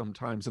have those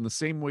sometimes, in the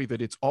same way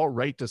that it's all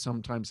right to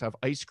sometimes have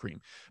ice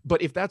cream.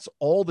 But if that's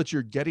all that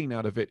you're getting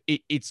out of it,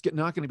 it's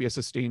not going to be a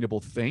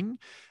sustainable thing.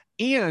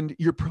 And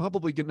you're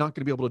probably not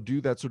going to be able to do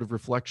that sort of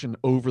reflection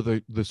over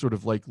the sort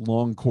of like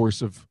long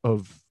course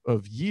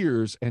of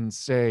years and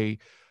say,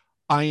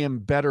 I am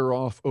better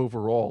off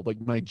overall. Like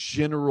my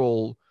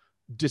general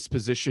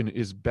disposition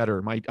is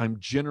better. I'm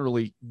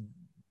generally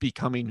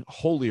becoming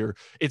holier.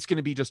 It's going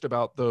to be just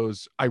about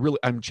those.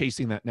 I'm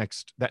chasing that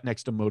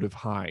next emotive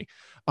high.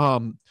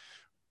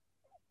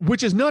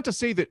 Which is not to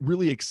say that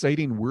really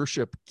exciting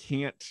worship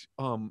can't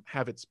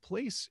have its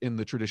place in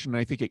the tradition.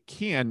 I think it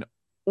can,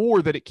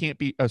 or that it can't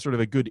be a sort of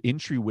a good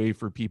entryway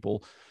for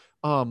people.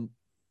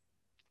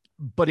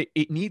 But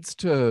it needs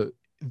to,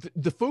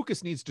 the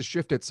focus needs to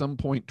shift at some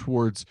point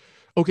towards,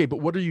 okay, but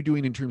what are you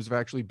doing in terms of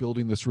actually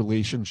building this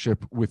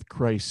relationship with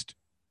Christ?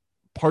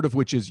 Part of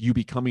which is you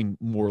becoming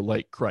more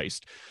like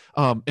Christ.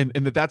 And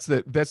that's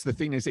the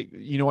thing I say,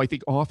 I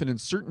think often in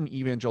certain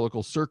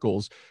evangelical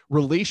circles,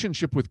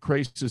 relationship with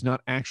Christ is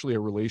not actually a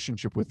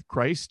relationship with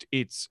Christ.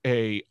 It's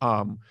a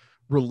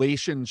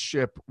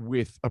relationship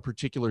with a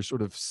particular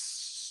sort of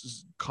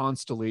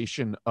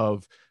constellation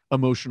of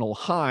emotional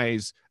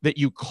highs that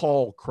you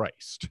call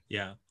Christ.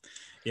 Yeah.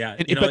 Yeah.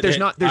 But there's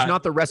not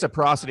the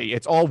reciprocity.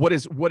 It's all what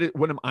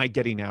am I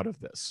getting out of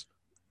this?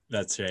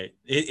 That's right.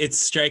 It's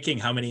striking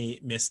how many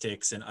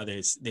mystics and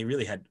others, they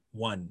really had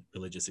one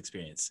religious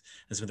experience,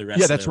 and so the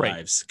rest of their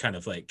lives kind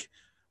of like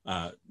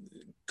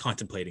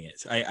contemplating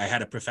it. I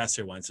had a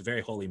professor once, a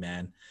very holy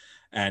man,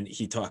 and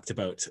he talked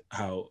about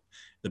how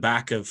the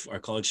back of our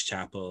college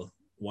chapel,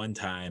 one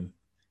time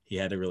he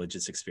had a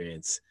religious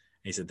experience.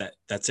 And he said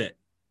that's it.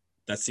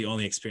 That's the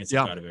only experience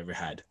of God I've ever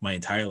had my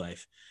entire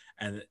life.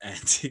 And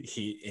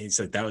he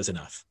said that was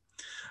enough.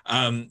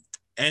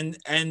 And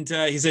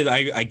he said,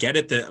 I get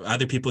it that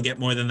other people get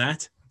more than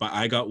that, but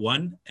I got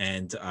one,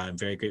 and I'm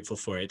very grateful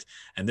for it.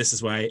 And this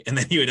is why, and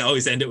then he would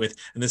always end it with,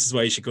 and this is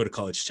why you should go to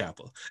college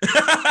chapel.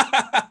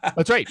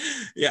 That's right.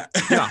 Yeah.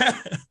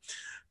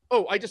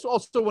 Oh, I just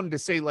also wanted to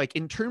say, like,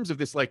 in terms of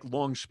this like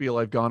long spiel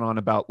I've gone on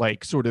about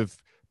like sort of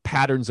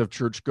patterns of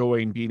church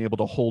going being able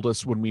to hold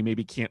us when we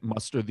maybe can't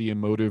muster the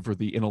emotive or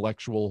the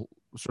intellectual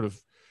sort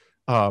of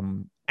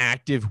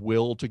active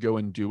will to go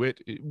and do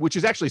it, which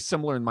is actually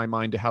similar in my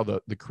mind to how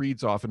the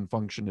creeds often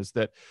function, is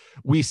that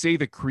we say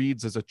the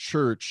creeds as a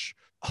church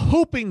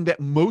hoping that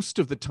most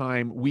of the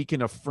time we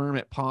can affirm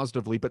it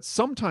positively, but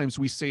sometimes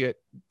we say it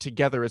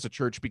together as a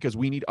church because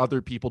we need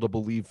other people to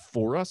believe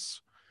for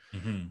us.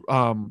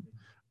 Mm-hmm.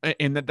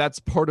 And that's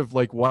part of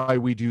like why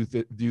we do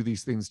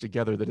these things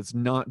together, that it's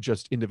not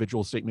just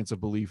individual statements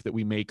of belief that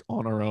we make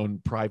on our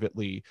own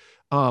privately.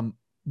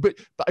 But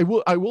I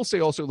will say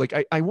also, like,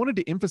 I wanted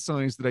to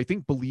emphasize that I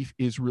think belief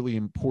is really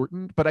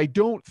important, but I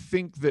don't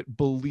think that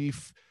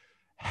belief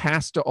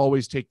has to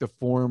always take the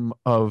form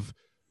of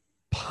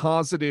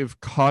positive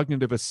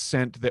cognitive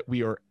assent that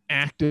we are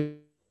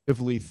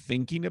actively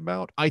thinking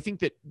about. I think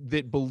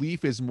that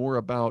belief is more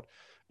about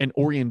an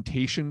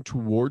orientation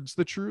towards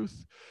the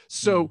truth.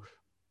 So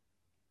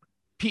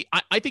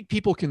I think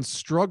people can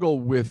struggle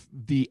with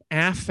the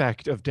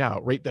affect of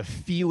doubt, right? The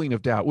feeling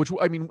of doubt, which,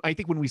 I mean, I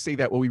think when we say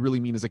that, what we really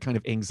mean is a kind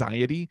of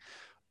anxiety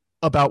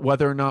about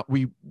whether or not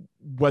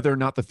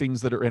the things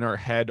that are in our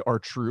head are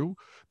true.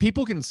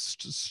 People can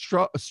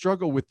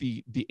struggle with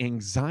the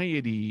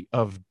anxiety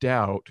of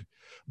doubt,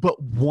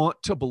 but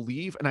want to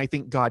believe. And I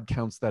think God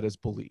counts that as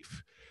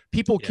belief.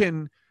 People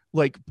can,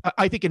 like,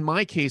 I think in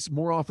my case,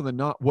 more often than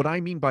not, what I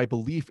mean by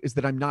belief is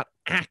that I'm not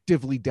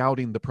actively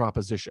doubting the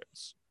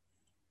propositions.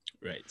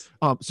 Right.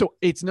 So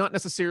it's not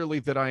necessarily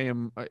that I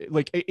am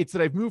like, it's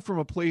that I've moved from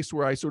a place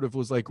where I sort of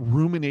was like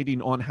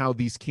ruminating on how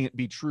these can't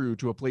be true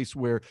to a place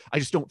where I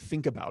just don't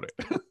think about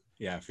it.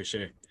 Yeah, for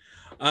sure.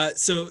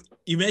 So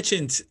you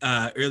mentioned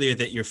earlier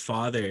that your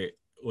father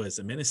was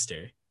a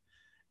minister,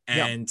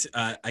 and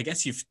I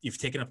guess you've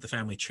taken up the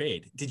family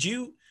trade. Did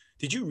you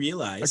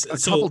realize a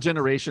couple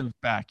generations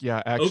back?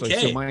 Yeah, actually.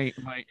 Okay.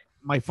 So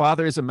my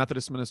father is a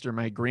Methodist minister.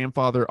 My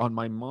grandfather on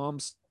my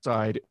mom's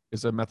side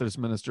is a Methodist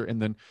minister, and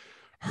then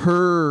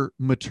her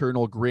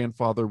maternal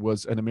grandfather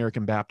was an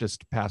American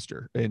Baptist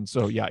pastor. And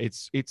so, yeah,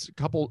 it's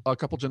a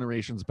couple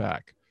generations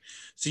back.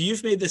 So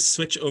you've made this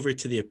switch over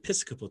to the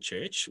Episcopal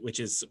Church,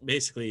 which is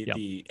basically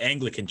the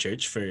Anglican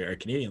Church for our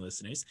Canadian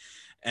listeners.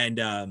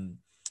 And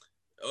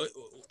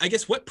I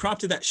guess what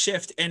prompted that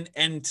shift? And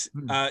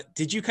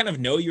did you kind of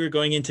know you were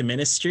going into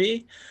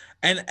ministry?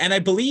 And I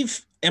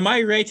believe, am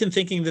I right in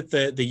thinking that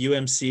the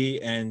UMC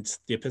and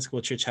the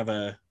Episcopal Church have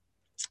a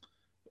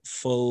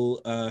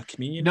full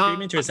communion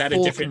agreement, or is that a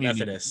different communion.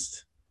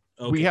 Methodist?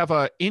 Okay. We have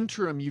an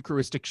interim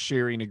Eucharistic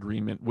sharing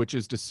agreement, which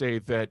is to say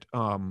that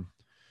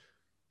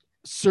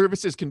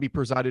services can be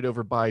presided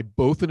over by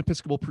both an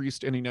Episcopal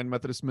priest and a United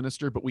Methodist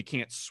minister, but we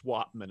can't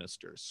swap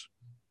ministers.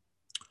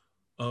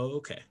 Oh,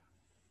 okay.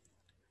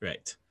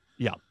 Right.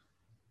 Yeah.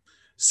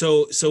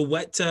 So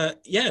what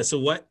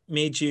what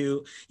made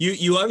you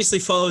obviously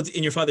followed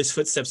in your father's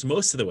footsteps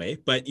most of the way,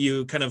 but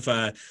you kind of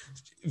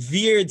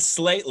veered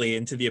slightly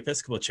into the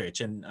Episcopal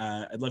Church, and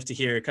I'd love to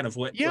hear kind of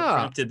what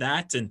prompted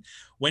that, and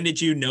when did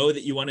you know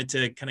that you wanted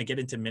to kind of get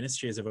into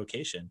ministry as a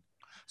vocation?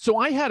 So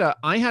I had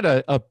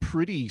a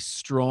pretty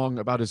strong,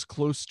 about as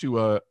close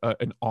to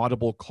an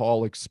audible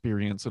call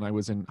experience when I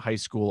was in high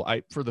school.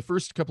 For the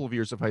first couple of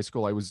years of high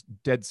school, I was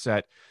dead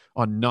set.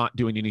 not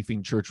doing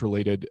anything church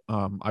related.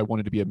 I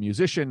wanted to be a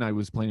musician. I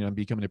was planning on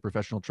becoming a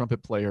professional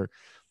trumpet player.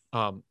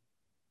 Um,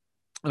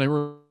 and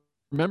I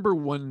remember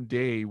one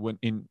day when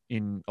in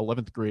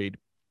 11th grade,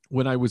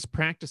 when I was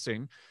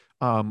practicing,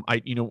 one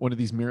of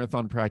these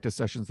marathon practice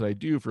sessions that I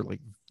do for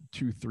like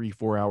 2, 3,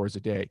 4 hours a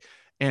day.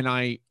 And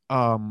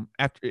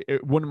after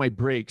one of my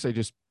breaks, I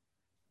just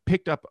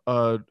picked up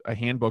a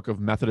handbook of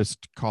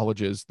Methodist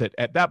colleges that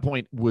at that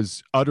point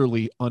was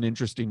utterly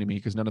uninteresting to me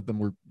because none of them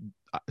were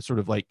sort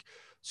of like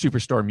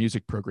superstar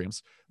music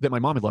programs that my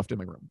mom had left in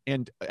my room.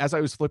 And as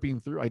I was flipping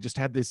through, I just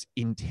had this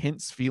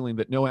intense feeling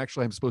that no,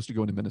 actually, I'm supposed to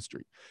go into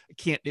ministry.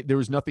 There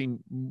was nothing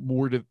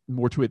more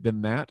to it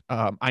than that.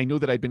 I know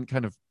that I'd been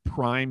kind of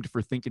primed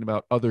for thinking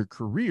about other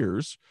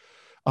careers,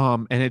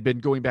 and had been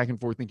going back and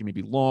forth thinking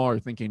maybe law or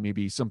thinking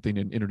maybe something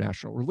in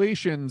international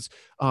relations.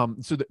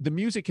 So the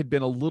music had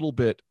been a little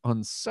bit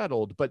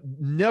unsettled, but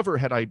never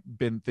had I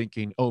been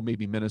thinking, oh,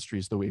 maybe ministry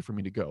is the way for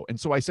me to go. And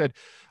so I said,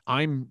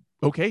 I'm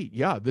okay.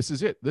 Yeah, this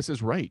is it. This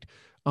is right.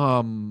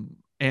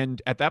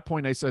 And at that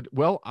point I said,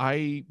 well,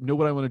 I know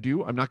what I want to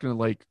do. I'm not going to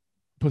like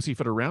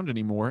pussyfoot around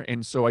anymore.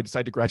 And so I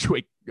decided to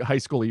graduate high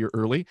school a year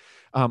early.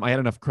 I had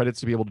enough credits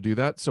to be able to do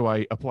that. So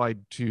I applied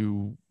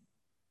to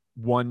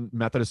one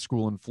Methodist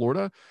school in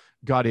Florida,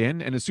 got in,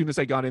 and as soon as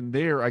I got in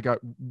there,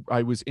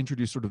 I was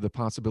introduced sort of the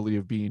possibility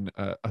of being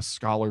a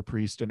scholar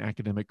priest, an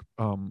academic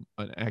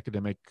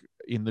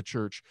in the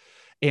church,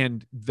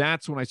 and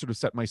that's when I sort of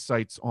set my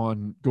sights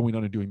on going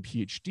on and doing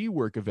PhD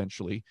work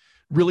eventually.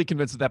 Really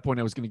convinced at that point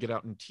I was going to get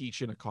out and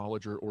teach in a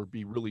college or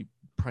be really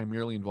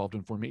primarily involved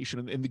in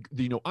formation. And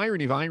the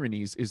irony of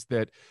ironies is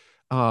that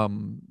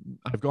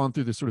I've gone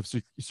through this sort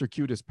of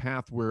circuitous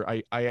path where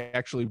I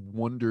actually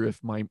wonder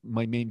if my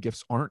main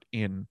gifts aren't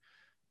in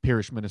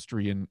parish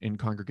ministry and in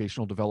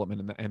congregational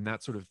development and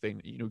that sort of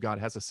thing. God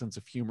has a sense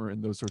of humor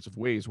in those sorts of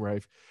ways where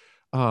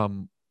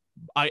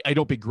I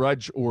don't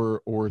begrudge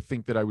or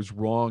think that I was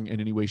wrong in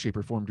any way, shape,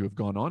 or form to have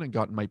gone on and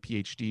gotten my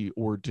PhD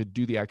or to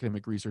do the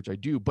academic research I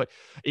do. But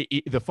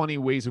the funny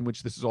ways in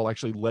which this has all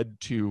actually led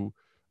to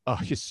a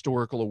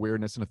historical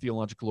awareness and a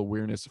theological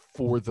awareness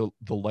for the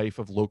life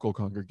of local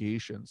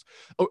congregations.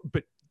 Oh,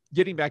 but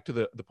getting back to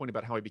the point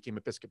about how I became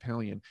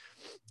Episcopalian,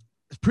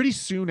 pretty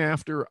soon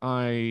after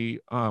I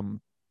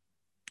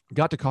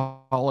got to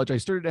college, I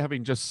started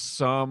having just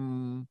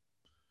some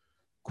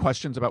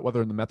questions about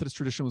whether the Methodist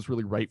tradition was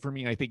really right for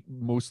me. I think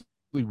mostly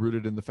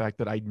rooted in the fact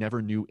that I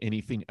never knew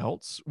anything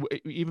else.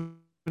 Even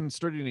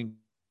studying in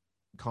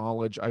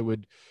college, I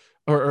would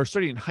or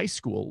studying in high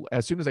school,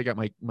 as soon as I got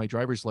my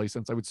driver's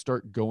license, I would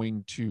start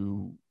going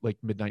to like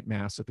midnight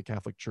mass at the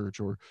Catholic Church,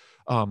 or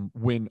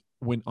when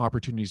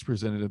opportunities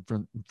presented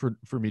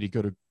for me to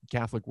go to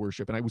Catholic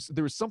worship. And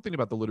there was something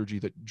about the liturgy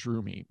that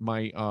drew me.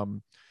 My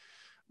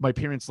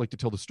parents like to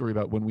tell the story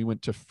about when we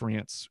went to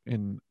France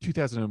in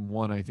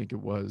 2001, I think it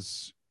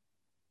was.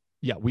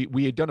 Yeah,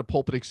 we had done a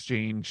pulpit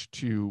exchange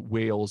to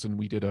Wales, and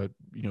we did a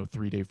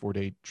 3-day,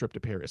 4-day trip to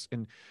Paris.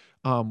 And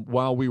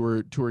while we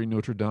were touring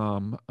Notre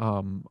Dame,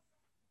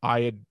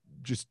 I had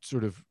just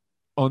sort of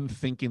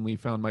unthinkingly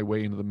found my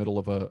way into the middle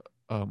of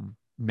a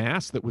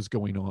mass that was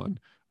going on,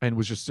 and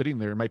was just sitting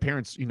there. My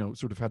parents,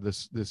 sort of had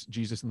this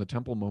Jesus in the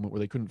temple moment where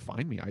they couldn't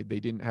find me. They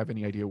didn't have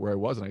any idea where I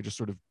was, and I just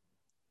sort of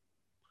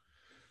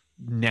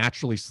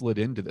naturally slid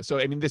into this. So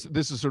I mean, this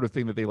is sort of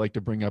thing that they like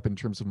to bring up in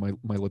terms of my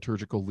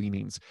liturgical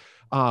leanings.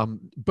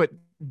 But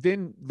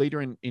then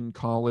later in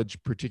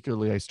college,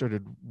 particularly, I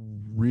started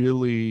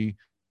really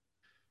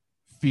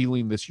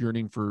feeling this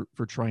yearning for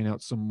trying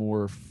out some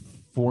more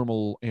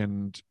formal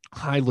and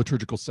high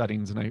liturgical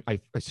settings, and I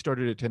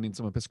started attending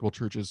some Episcopal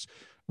churches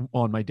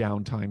on my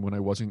downtime when I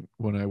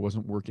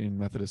wasn't working in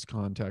Methodist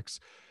contexts.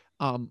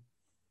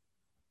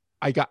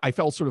 I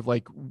felt sort of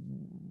like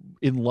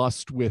in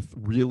lust with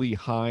really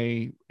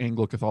high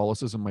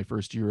Anglo-Catholicism my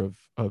first year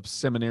of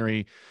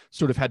seminary.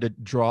 Sort of had to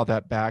draw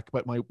that back.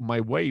 But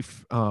my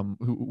wife,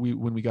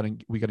 when we got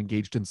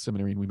engaged in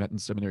seminary and we met in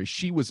seminary,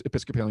 she was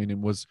Episcopalian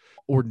and was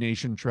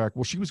ordination track.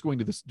 Well, she was going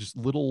to this just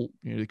little,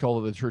 they call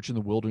it the Church in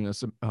the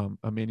Wilderness,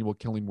 Emmanuel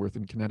Killingworth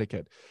in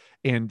Connecticut,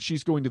 and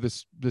she's going to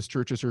this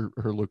church as her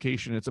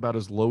location. It's about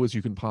as low as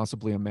you can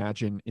possibly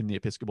imagine in the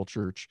Episcopal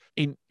Church.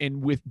 And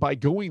by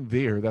going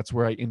there, that's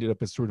where I ended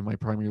up as sort of my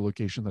primary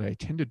location that I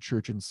attended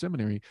church and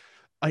seminary.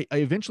 I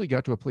eventually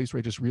got to a place where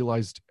I just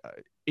realized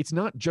it's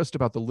not just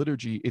about the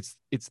liturgy.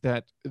 It's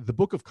that the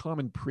Book of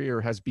Common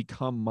Prayer has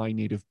become my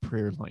native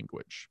prayer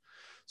language.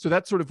 So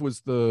that sort of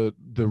was the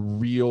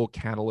real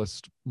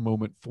catalyst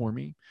moment for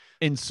me.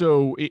 And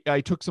so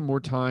I took some more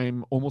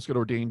time, almost got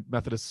ordained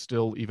Methodist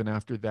still, even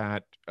after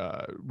that,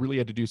 really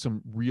had to do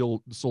some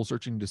real soul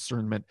searching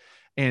discernment,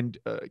 and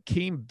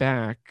came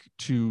back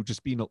to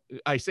just being,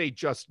 I say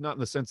just, not in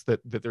the sense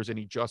that there's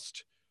any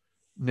justness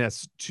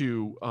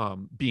to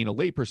being a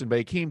layperson, but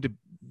I came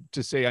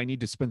to say I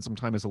need to spend some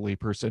time as a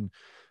layperson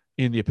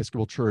in the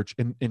Episcopal Church,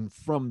 and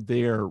from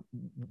there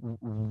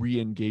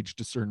re-engage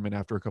discernment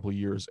after a couple of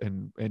years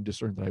and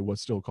discerned that I was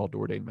still called to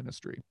ordain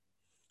ministry.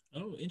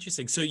 Oh,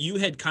 interesting. So you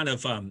had kind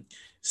of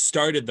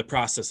started the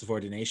process of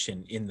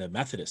ordination in the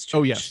Methodist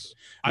Oh Church. yes,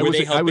 Were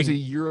they I was a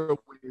helping? year away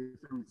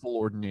through full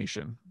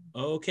ordination.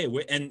 Oh, okay.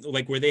 And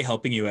like, were they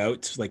helping you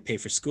out, to, like pay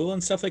for school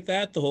and stuff like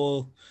that? The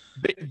whole.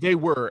 They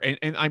were,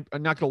 and I'm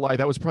not gonna lie,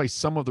 that was probably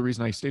some of the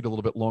reason I stayed a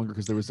little bit longer,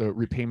 because there was a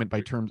repayment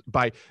by terms,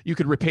 by you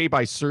could repay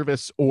by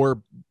service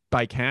or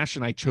by cash,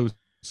 and I chose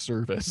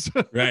service.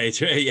 Right,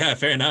 right. Yeah,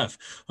 fair enough.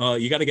 Well,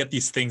 you got to get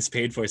these things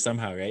paid for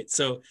somehow, right?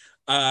 So,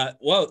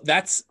 well,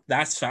 that's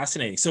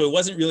fascinating. So it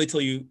wasn't really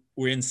till you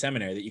were in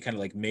seminary that you kind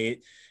of like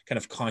made, kind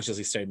of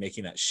consciously started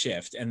making that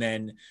shift. And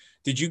then,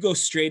 did you go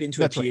straight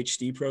into a That's right,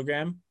 PhD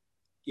program?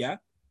 Yeah.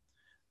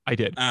 I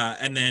did.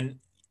 And then,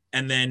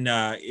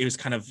 it was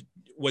kind of,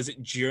 was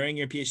it during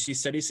your PhD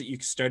studies that you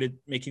started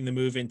making the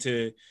move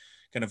into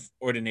kind of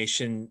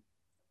ordination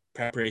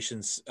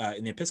preparations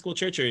in the Episcopal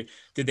Church, or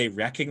did they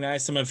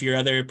recognize some of your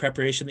other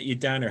preparation that you'd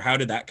done, or how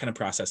did that kind of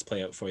process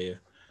play out for you?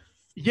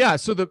 Yeah,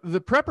 so the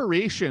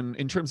preparation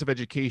in terms of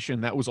education,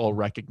 that was all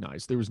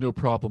recognized. There was no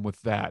problem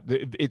with that.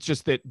 It's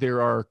just that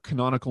there are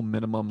canonical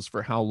minimums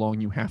for how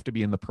long you have to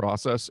be in the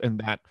process,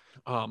 and that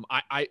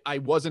I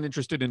wasn't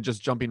interested in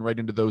just jumping right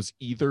into those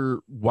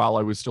either while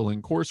I was still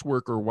in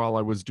coursework or while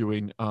I was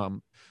doing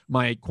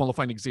my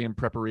qualifying exam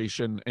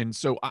preparation. And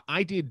so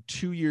I did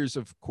 2 years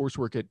of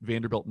coursework at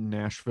Vanderbilt in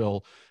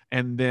Nashville,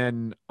 and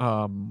then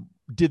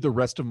did the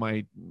rest of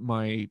my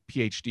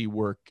PhD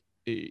work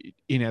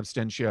in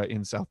absentia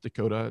in South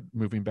Dakota,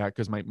 moving back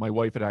because my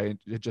wife and I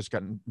had just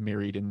gotten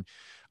married, and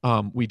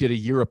we did a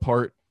year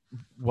apart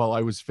while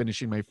I was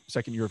finishing my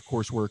second year of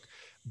coursework,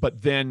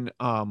 but then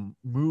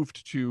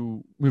moved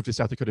to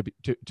South Dakota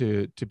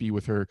to be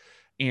with her.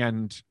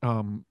 And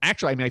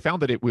actually, I mean, I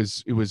found that it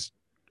was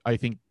I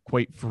think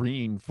quite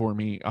freeing for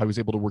me. I was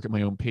able to work at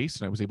my own pace,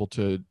 and I was able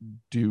to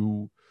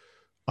do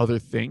other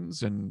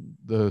things, and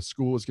the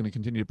school was going to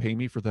continue to pay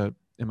me for the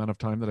amount of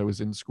time that I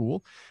was in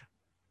school.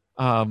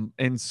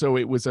 And so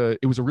it was a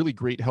really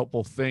great,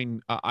 helpful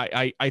thing.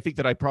 I think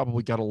that I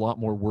probably got a lot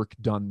more work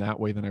done that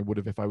way than I would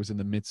have if I was in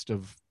the midst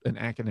of an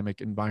academic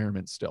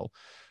environment still,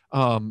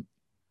 um,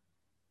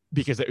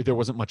 because there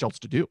wasn't much else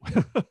to do.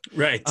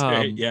 Right, right,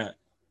 um, yeah.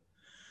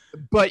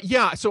 but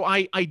yeah, so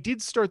I did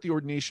start the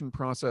ordination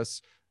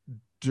process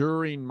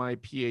during my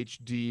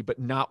PhD, but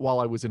not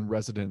while I was in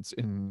residence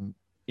in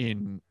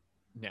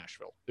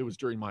Nashville. It was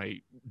during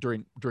my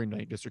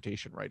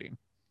dissertation writing.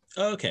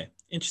 Oh, okay,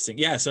 interesting.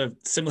 Yeah, so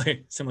similar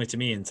to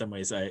me in some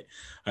ways.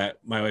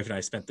 My wife and I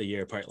spent the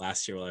year apart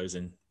last year while I was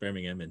in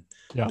Birmingham, and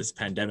Yeah. this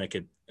pandemic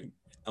had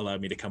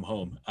allowed me to come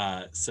home.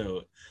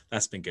 So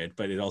that's been good,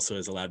 but it also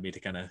has allowed me to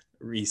kind of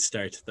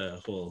restart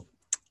the whole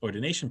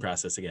ordination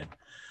process again.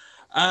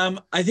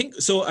 I think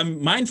so.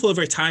 I'm mindful of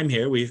our time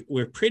here.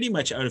 We're pretty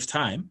much out of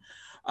time,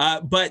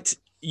 but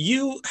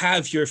you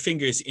have your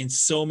fingers in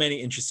so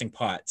many interesting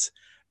pots,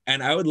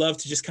 and I would love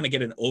to just kind of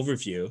get an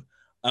overview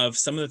of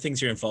some of the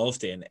things you're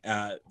involved in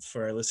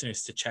for our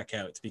listeners to check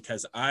out,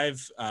 because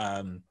I've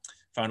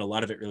found a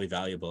lot of it really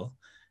valuable.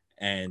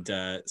 And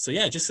so,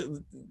 yeah, just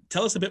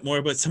tell us a bit more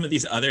about some of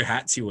these other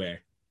hats you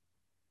wear.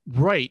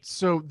 Right.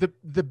 So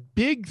the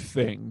big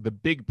thing, the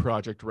big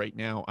project right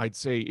now, I'd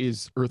say,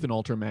 is Earth and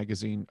Altar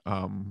magazine.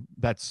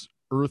 That's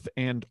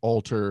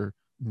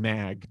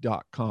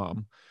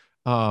earthandaltarmag.com.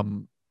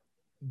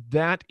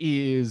 That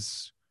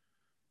is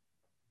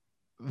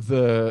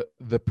the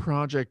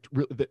project,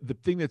 the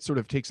thing that sort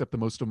of takes up the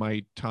most of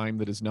my time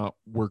that is not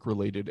work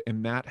related,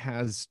 and that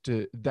has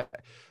to that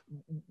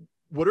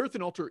what Earth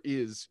and Altar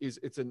is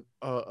it's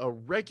a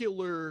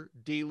regular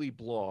daily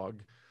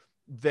blog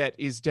that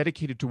is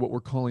dedicated to what we're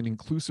calling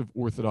inclusive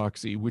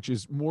orthodoxy, which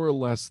is more or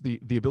less the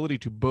ability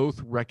to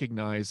both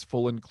recognize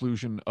full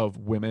inclusion of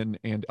women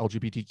and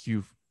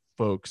LGBTQ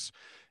folks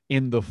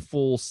in the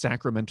full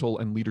sacramental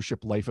and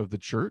leadership life of the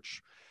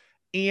church,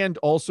 and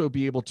also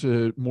be able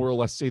to more or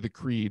less say the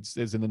creeds,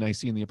 as in the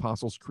Nicene and the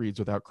Apostles' creeds,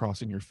 without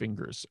crossing your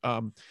fingers.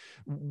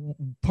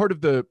 Part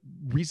of the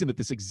reason that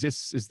this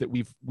exists is that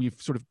we've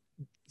sort of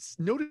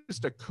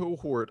noticed a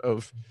cohort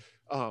of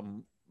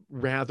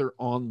rather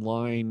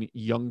online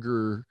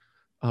younger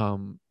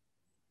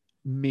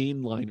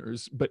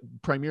mainliners, but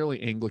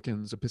primarily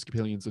Anglicans,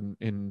 Episcopalians, and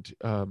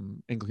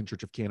Anglican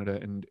Church of Canada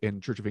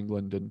and Church of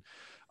England, and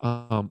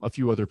a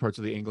few other parts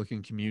of the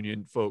Anglican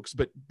Communion folks.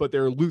 But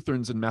there are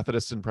Lutherans and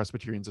Methodists and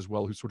Presbyterians as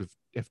well who sort of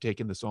have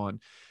taken this on,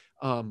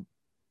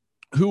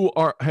 who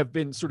have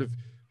been sort of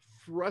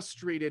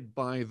frustrated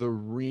by the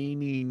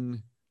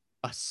reigning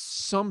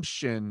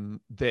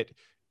assumption that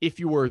if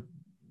you are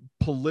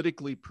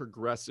politically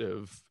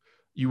progressive,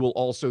 you will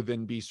also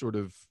then be sort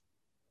of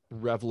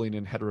reveling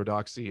in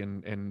heterodoxy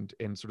and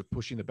sort of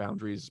pushing the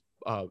boundaries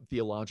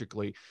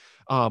theologically,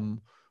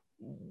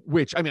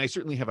 which, I mean, I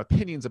certainly have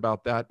opinions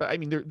about that, but I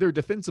mean, there are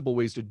defensible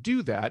ways to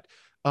do that.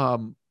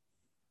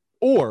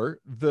 Or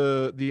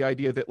the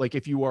idea that, like,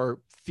 if you are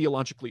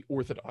theologically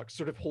orthodox,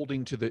 sort of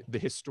holding to the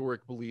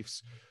historic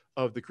beliefs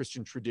of the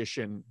Christian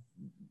tradition,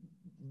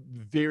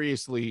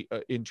 variously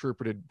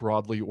interpreted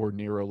broadly or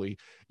narrowly,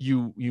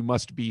 you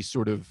must be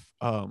sort of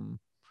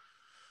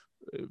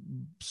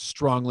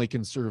strongly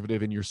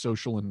conservative in your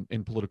social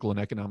and political and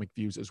economic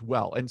views as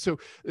well. And so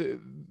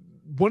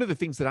one of the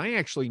things that I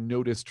actually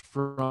noticed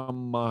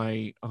from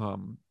my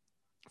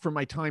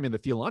time in the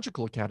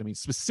theological academy,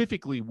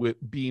 specifically with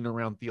being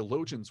around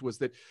theologians, was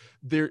that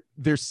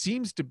there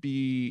seems to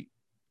be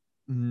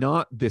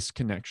not this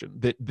connection,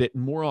 that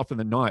more often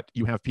than not,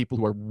 you have people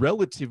who are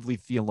relatively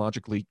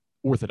theologically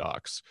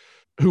orthodox,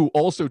 who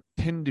also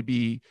tend to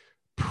be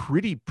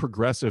pretty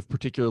progressive,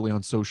 particularly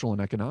on social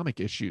and economic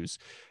issues.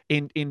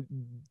 And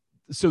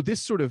so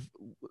this sort of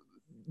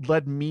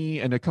led me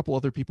and a couple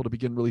other people to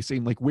begin really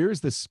saying, like, where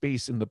is this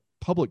space in the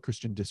public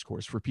Christian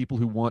discourse for people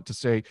who want to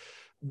say,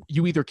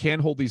 you either can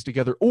hold these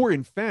together, or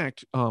in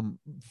fact,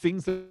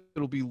 things that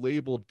will be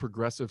labeled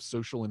progressive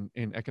social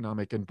and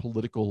economic and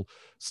political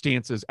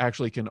stances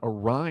actually can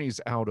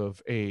arise out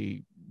of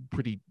a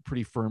pretty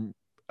firm,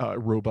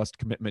 robust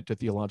commitment to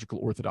theological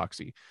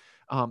orthodoxy.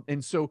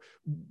 And so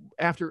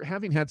after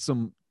having had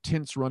some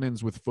tense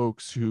run-ins with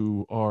folks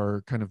who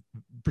are kind of,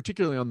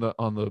 particularly on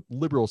the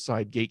liberal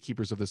side,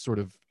 gatekeepers of this sort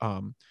of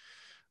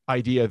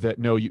idea that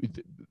no,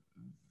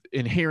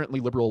 inherently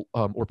liberal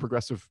or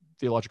progressive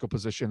theological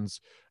positions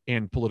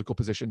and political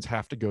positions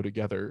have to go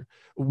together,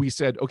 we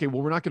said, okay,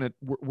 well, we're going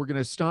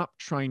to stop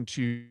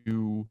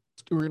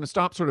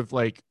sort of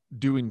like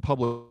doing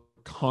public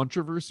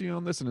controversy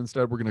on this, and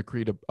instead we're going to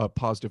create a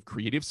positive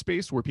creative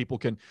space where people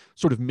can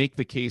sort of make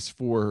the case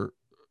for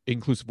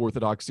inclusive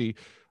orthodoxy,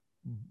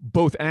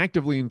 both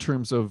actively in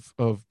terms of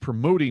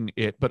promoting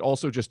it, but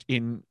also just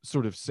in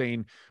sort of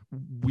saying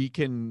we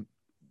can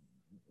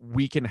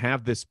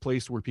have this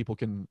place where people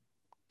can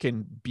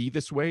be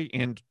this way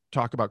and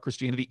talk about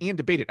Christianity and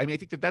debate it. I mean, I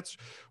think that that's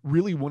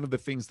really one of the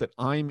things that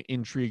I'm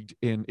intrigued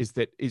in,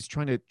 is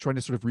trying to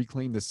sort of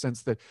reclaim this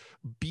sense that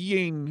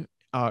being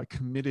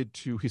committed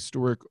to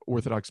historic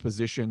Orthodox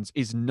positions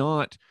is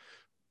not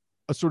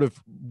a sort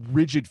of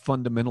rigid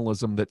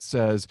fundamentalism that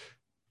says,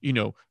 you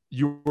know,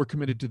 you're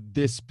committed to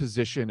this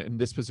position and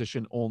this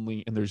position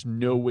only, and there's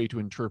no way to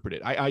interpret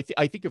it. I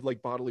think of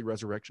like bodily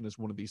resurrection as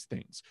one of these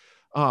things.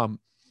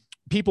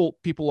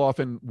 People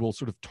often will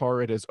sort of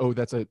tar it as, oh,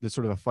 that's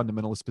sort of a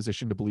fundamentalist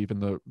position to believe in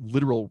the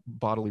literal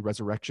bodily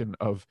resurrection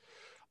of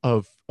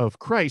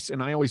Christ.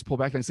 And I always pull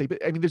back and I say, but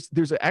I mean,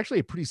 there's actually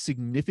a pretty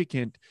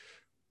significant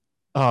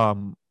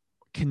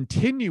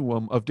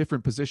continuum of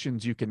different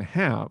positions you can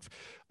have,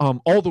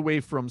 all the way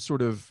from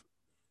sort of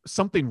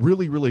something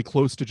really, really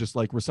close to just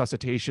like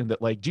resuscitation,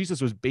 that like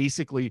Jesus was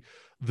basically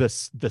the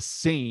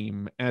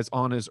same as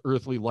on his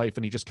earthly life,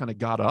 and he just kind of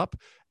got up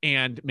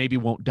and maybe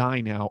won't die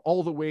now,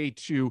 all the way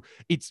to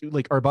it's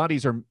like our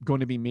bodies are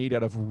going to be made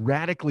out of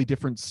radically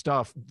different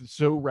stuff,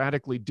 so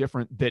radically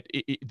different that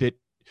that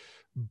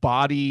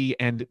body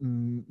and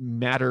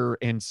matter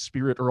and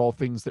spirit are all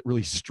things that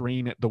really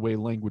strain at the way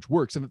language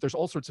works, and that there's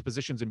all sorts of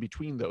positions in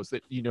between those,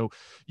 that, you know,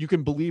 you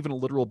can believe in a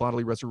literal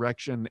bodily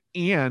resurrection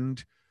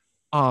and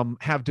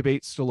have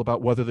debates still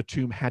about whether the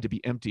tomb had to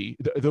be empty,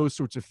 those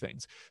sorts of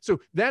things.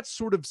 So that's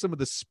sort of some of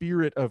the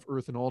spirit of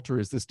Earth and Altar,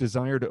 is this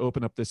desire to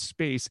open up this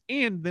space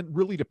and then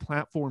really to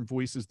platform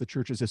voices the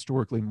church has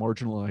historically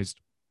marginalized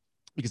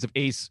because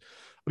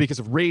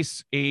of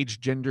race, age,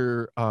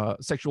 gender,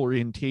 sexual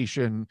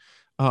orientation,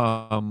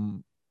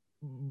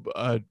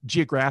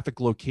 geographic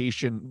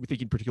location,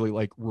 thinking particularly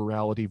like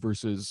rurality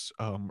versus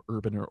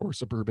urban or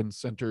suburban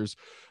centers,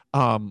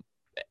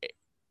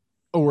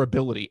 or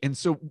ability. And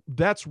so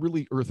that's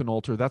really Earth and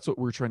Altar. That's what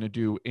we're trying to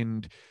do.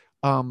 And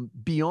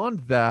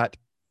beyond that,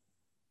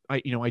 I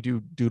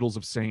do doodles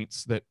of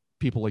saints that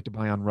people like to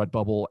buy on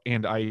Redbubble,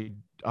 and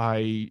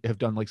I have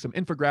done like some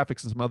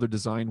infographics and some other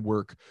design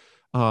work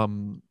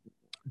to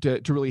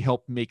really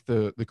help make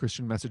the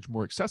Christian message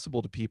more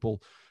accessible to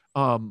people.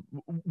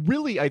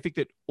 Really, I think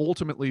that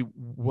ultimately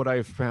what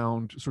I've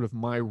found sort of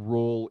my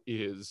role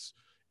is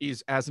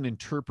as an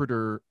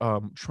interpreter,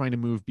 trying to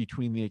move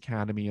between the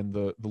academy and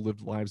the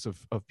lived lives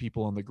of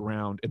people on the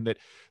ground. And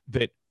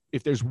that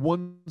if there's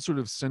one sort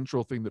of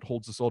central thing that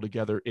holds us all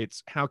together,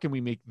 it's how can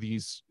we make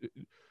these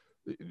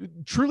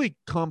truly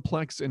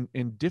complex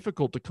and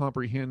difficult to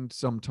comprehend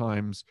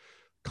sometimes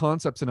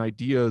concepts and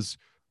ideas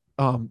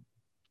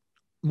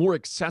more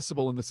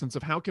accessible, in the sense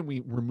of how can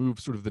we remove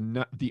sort of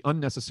the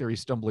unnecessary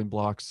stumbling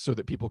blocks so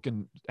that people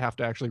can have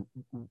to actually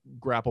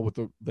grapple with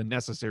the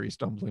necessary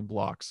stumbling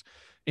blocks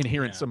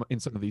inherent in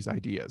some of these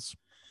ideas.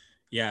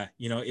 Yeah,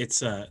 you know,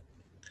 it's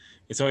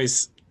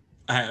always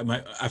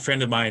a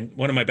friend of mine,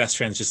 one of my best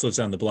friends, just lives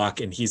down the block,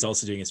 and he's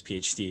also doing his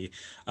PhD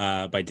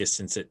by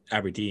distance at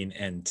Aberdeen,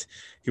 and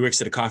he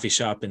works at a coffee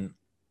shop, and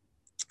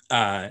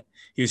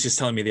he was just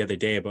telling me the other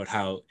day about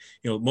how,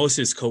 you know, most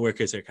of his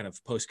coworkers are kind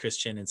of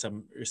post-Christian in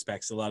some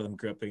respects. A lot of them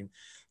grew up in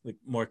like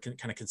more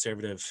kind of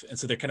conservative, and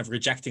so they're kind of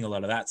rejecting a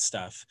lot of that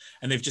stuff,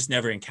 and they've just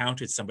never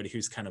encountered somebody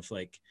who's kind of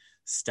like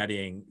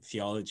studying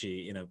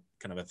theology in a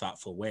kind of a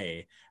thoughtful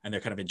way, and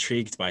they're kind of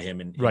intrigued by him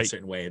in a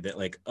certain way, that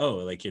like, oh,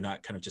 like you're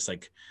not kind of just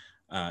like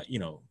you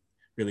know,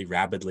 really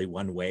rabidly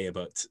one way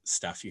about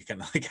stuff. You kind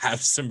of like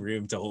have some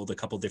room to hold a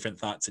couple different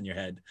thoughts in your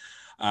head,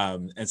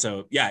 and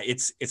so yeah,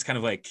 it's kind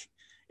of like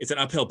it's an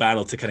uphill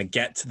battle to kind of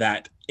get to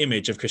that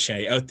image of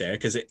Christianity out there,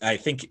 because I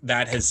think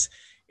that has,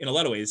 in a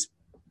lot of ways,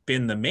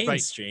 been the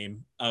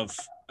mainstream of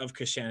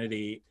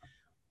Christianity.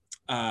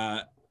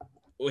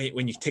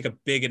 When you take a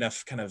big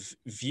enough kind of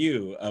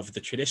view of the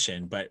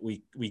tradition, but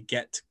we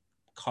get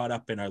caught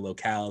up in our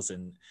locales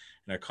and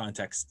in our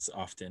contexts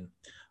often.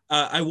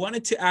 I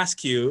wanted to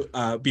ask you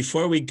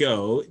before we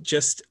go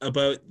just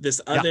about this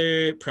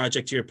other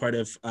project you're part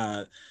of,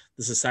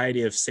 the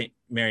Society of St.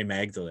 Mary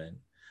Magdalene.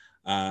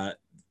 I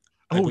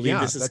believe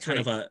this is kind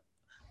of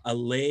a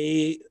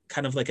lay,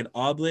 kind of like an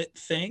oblate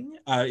thing.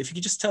 If you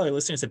could just tell our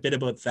listeners a bit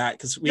about that,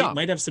 because we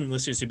might have some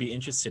listeners who'd be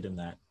interested in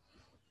that.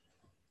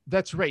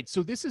 That's right.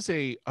 So this is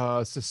a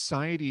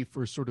society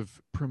for sort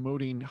of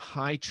promoting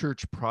high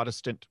church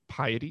Protestant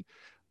piety.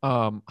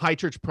 High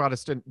church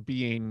Protestant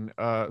being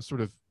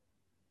sort of,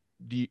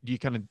 do you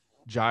kind of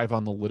jive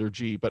on the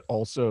liturgy, but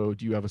also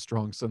do you have a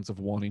strong sense of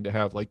wanting to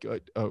have like a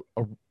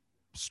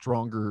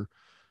stronger,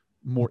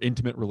 more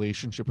intimate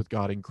relationship with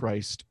God in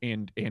Christ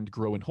and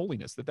grow in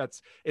holiness?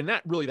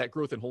 That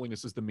growth in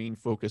holiness is the main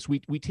focus.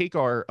 We take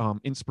our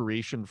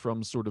inspiration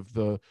from sort of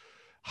the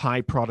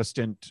high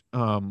Protestant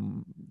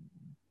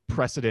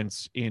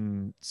precedents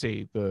in,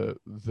 say, the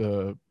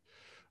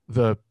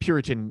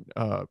Puritan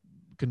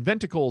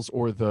conventicles,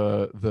 or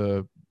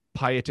the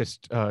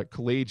Pietist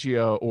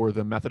collegia, or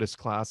the Methodist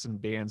class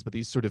and bands, but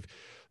these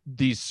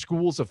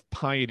schools of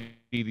piety,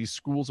 these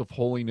schools of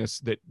holiness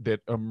that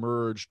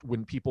emerged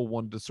when people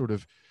wanted to sort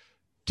of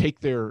take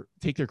their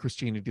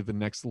Christianity to the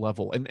next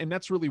level. And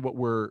that's really what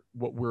we're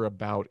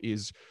about,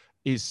 is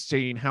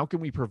saying, how can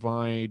we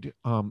provide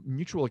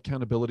mutual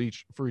accountability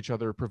for each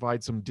other,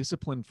 provide some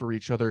discipline for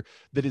each other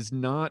that is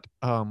not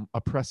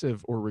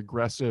oppressive or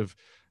regressive,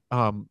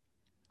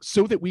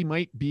 so that we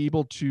might be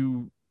able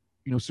to,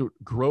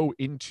 grow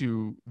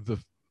into the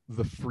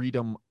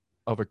freedom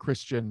of a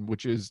Christian,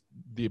 which is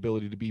the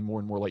ability to be more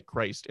and more like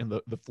Christ, and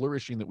the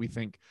flourishing that we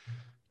think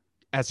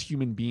as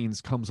human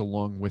beings comes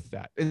along with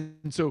that.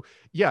 And so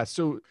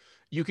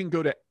you can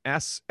go to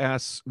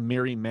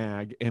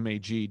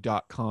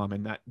ssmarymag.com,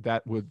 and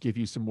that would give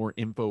you some more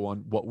info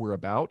on what we're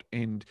about,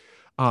 and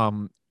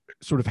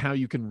sort of how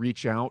you can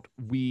reach out.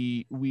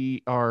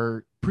 We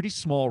are pretty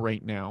small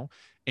right now,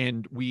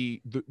 and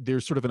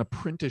there's sort of an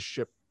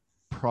apprenticeship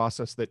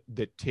process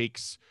that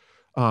takes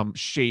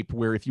shape,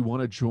 where if you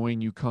want to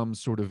join, you come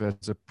sort of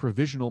as a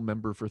provisional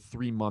member for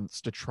 3 months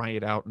to try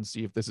it out and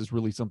see if this is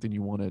really something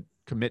you want to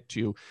commit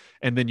to,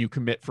 and then you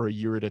commit for a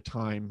year at a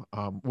time.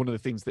 One of the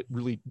things that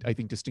really, I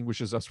think,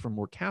 distinguishes us from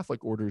more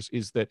Catholic orders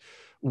is that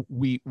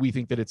we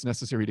think that it's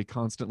necessary to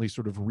constantly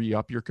sort of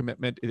re-up your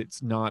commitment.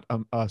 It's not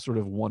a sort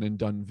of one and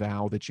done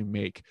vow that you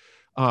make,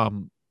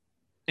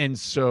 and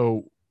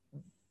so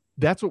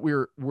that's what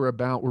we're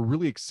about. We're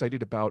really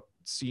excited about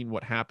seeing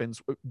what happens.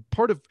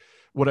 Part of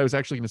what I was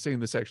actually going to say, and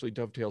this actually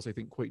dovetails, I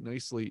think, quite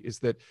nicely, is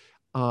that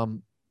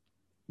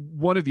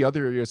one of the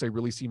other areas I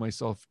really see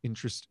myself in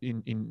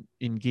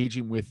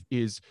engaging with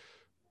is,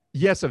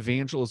 yes,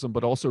 evangelism,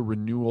 but also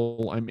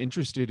renewal. I'm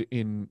interested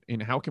in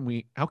how can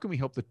we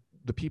help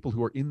the people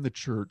who are in the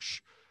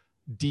church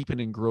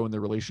deepen and grow in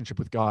their relationship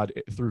with God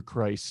through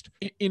Christ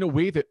in a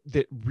way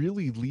that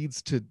really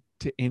leads to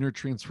inner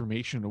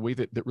transformation, in a way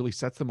that really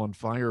sets them on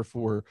fire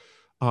for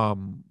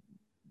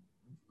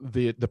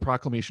the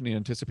proclamation and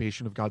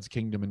anticipation of God's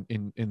kingdom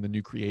in the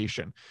new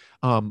creation.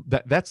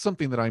 That's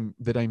something that I'm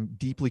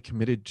deeply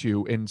committed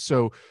to. And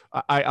so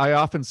I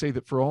often say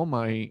that for all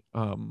my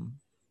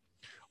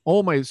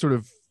sort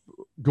of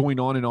going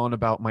on and on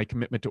about my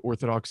commitment to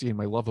orthodoxy and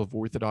my love of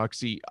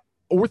orthodoxy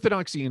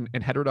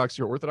and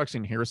heterodoxy, or orthodoxy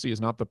and heresy,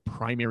 is not the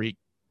primary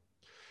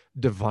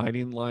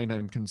dividing line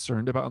I'm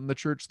concerned about in the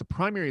church. The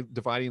primary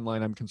dividing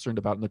line I'm concerned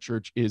about in the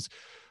church is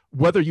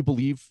whether you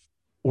believe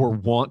or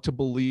want to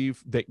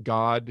believe that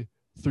God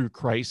through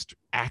Christ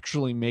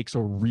actually makes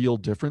a real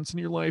difference in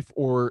your life,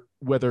 or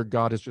whether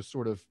God is just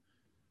sort of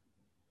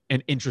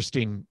an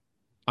interesting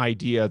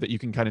idea that you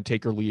can kind of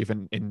take or leave,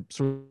 and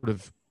sort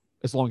of,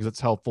 as long as it's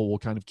helpful, we'll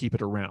kind of keep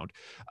it around.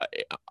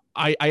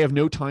 I have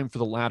no time for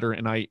the latter,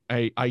 and I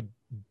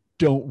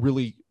don't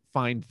really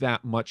find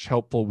that much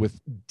helpful with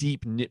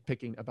deep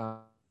nitpicking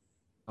about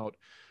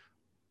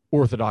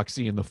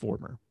orthodoxy in the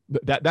former.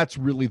 That's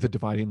really the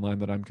dividing line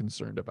that I'm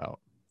concerned about.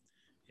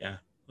 Yeah.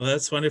 Well,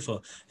 that's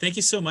wonderful. Thank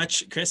you so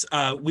much, Chris.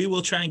 We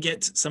will try and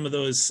get some of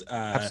those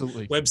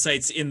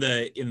websites in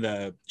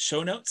the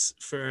show notes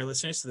for our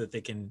listeners, so that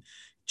they can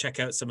check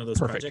out some of those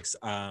projects.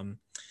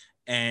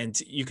 And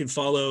you can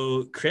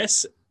follow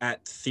Chris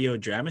at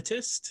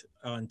Theodramatist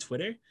on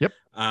Twitter. Yep.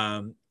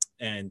 And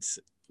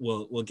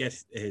we'll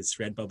get his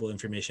Redbubble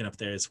information up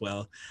there as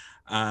well.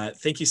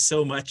 Thank you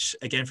so much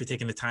again for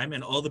taking the time,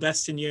 and all the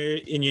best in your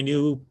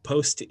new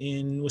post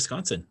in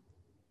Wisconsin.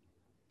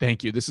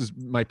 Thank you. This is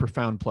my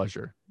profound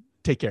pleasure.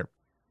 Take care.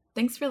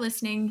 Thanks for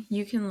listening.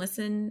 You can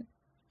listen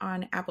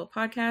on Apple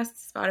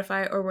Podcasts,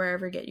 Spotify, or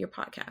wherever you get your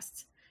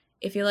podcasts.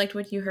 If you liked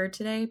what you heard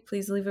today,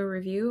 please leave a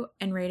review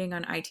and rating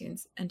on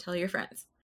iTunes, and tell your friends.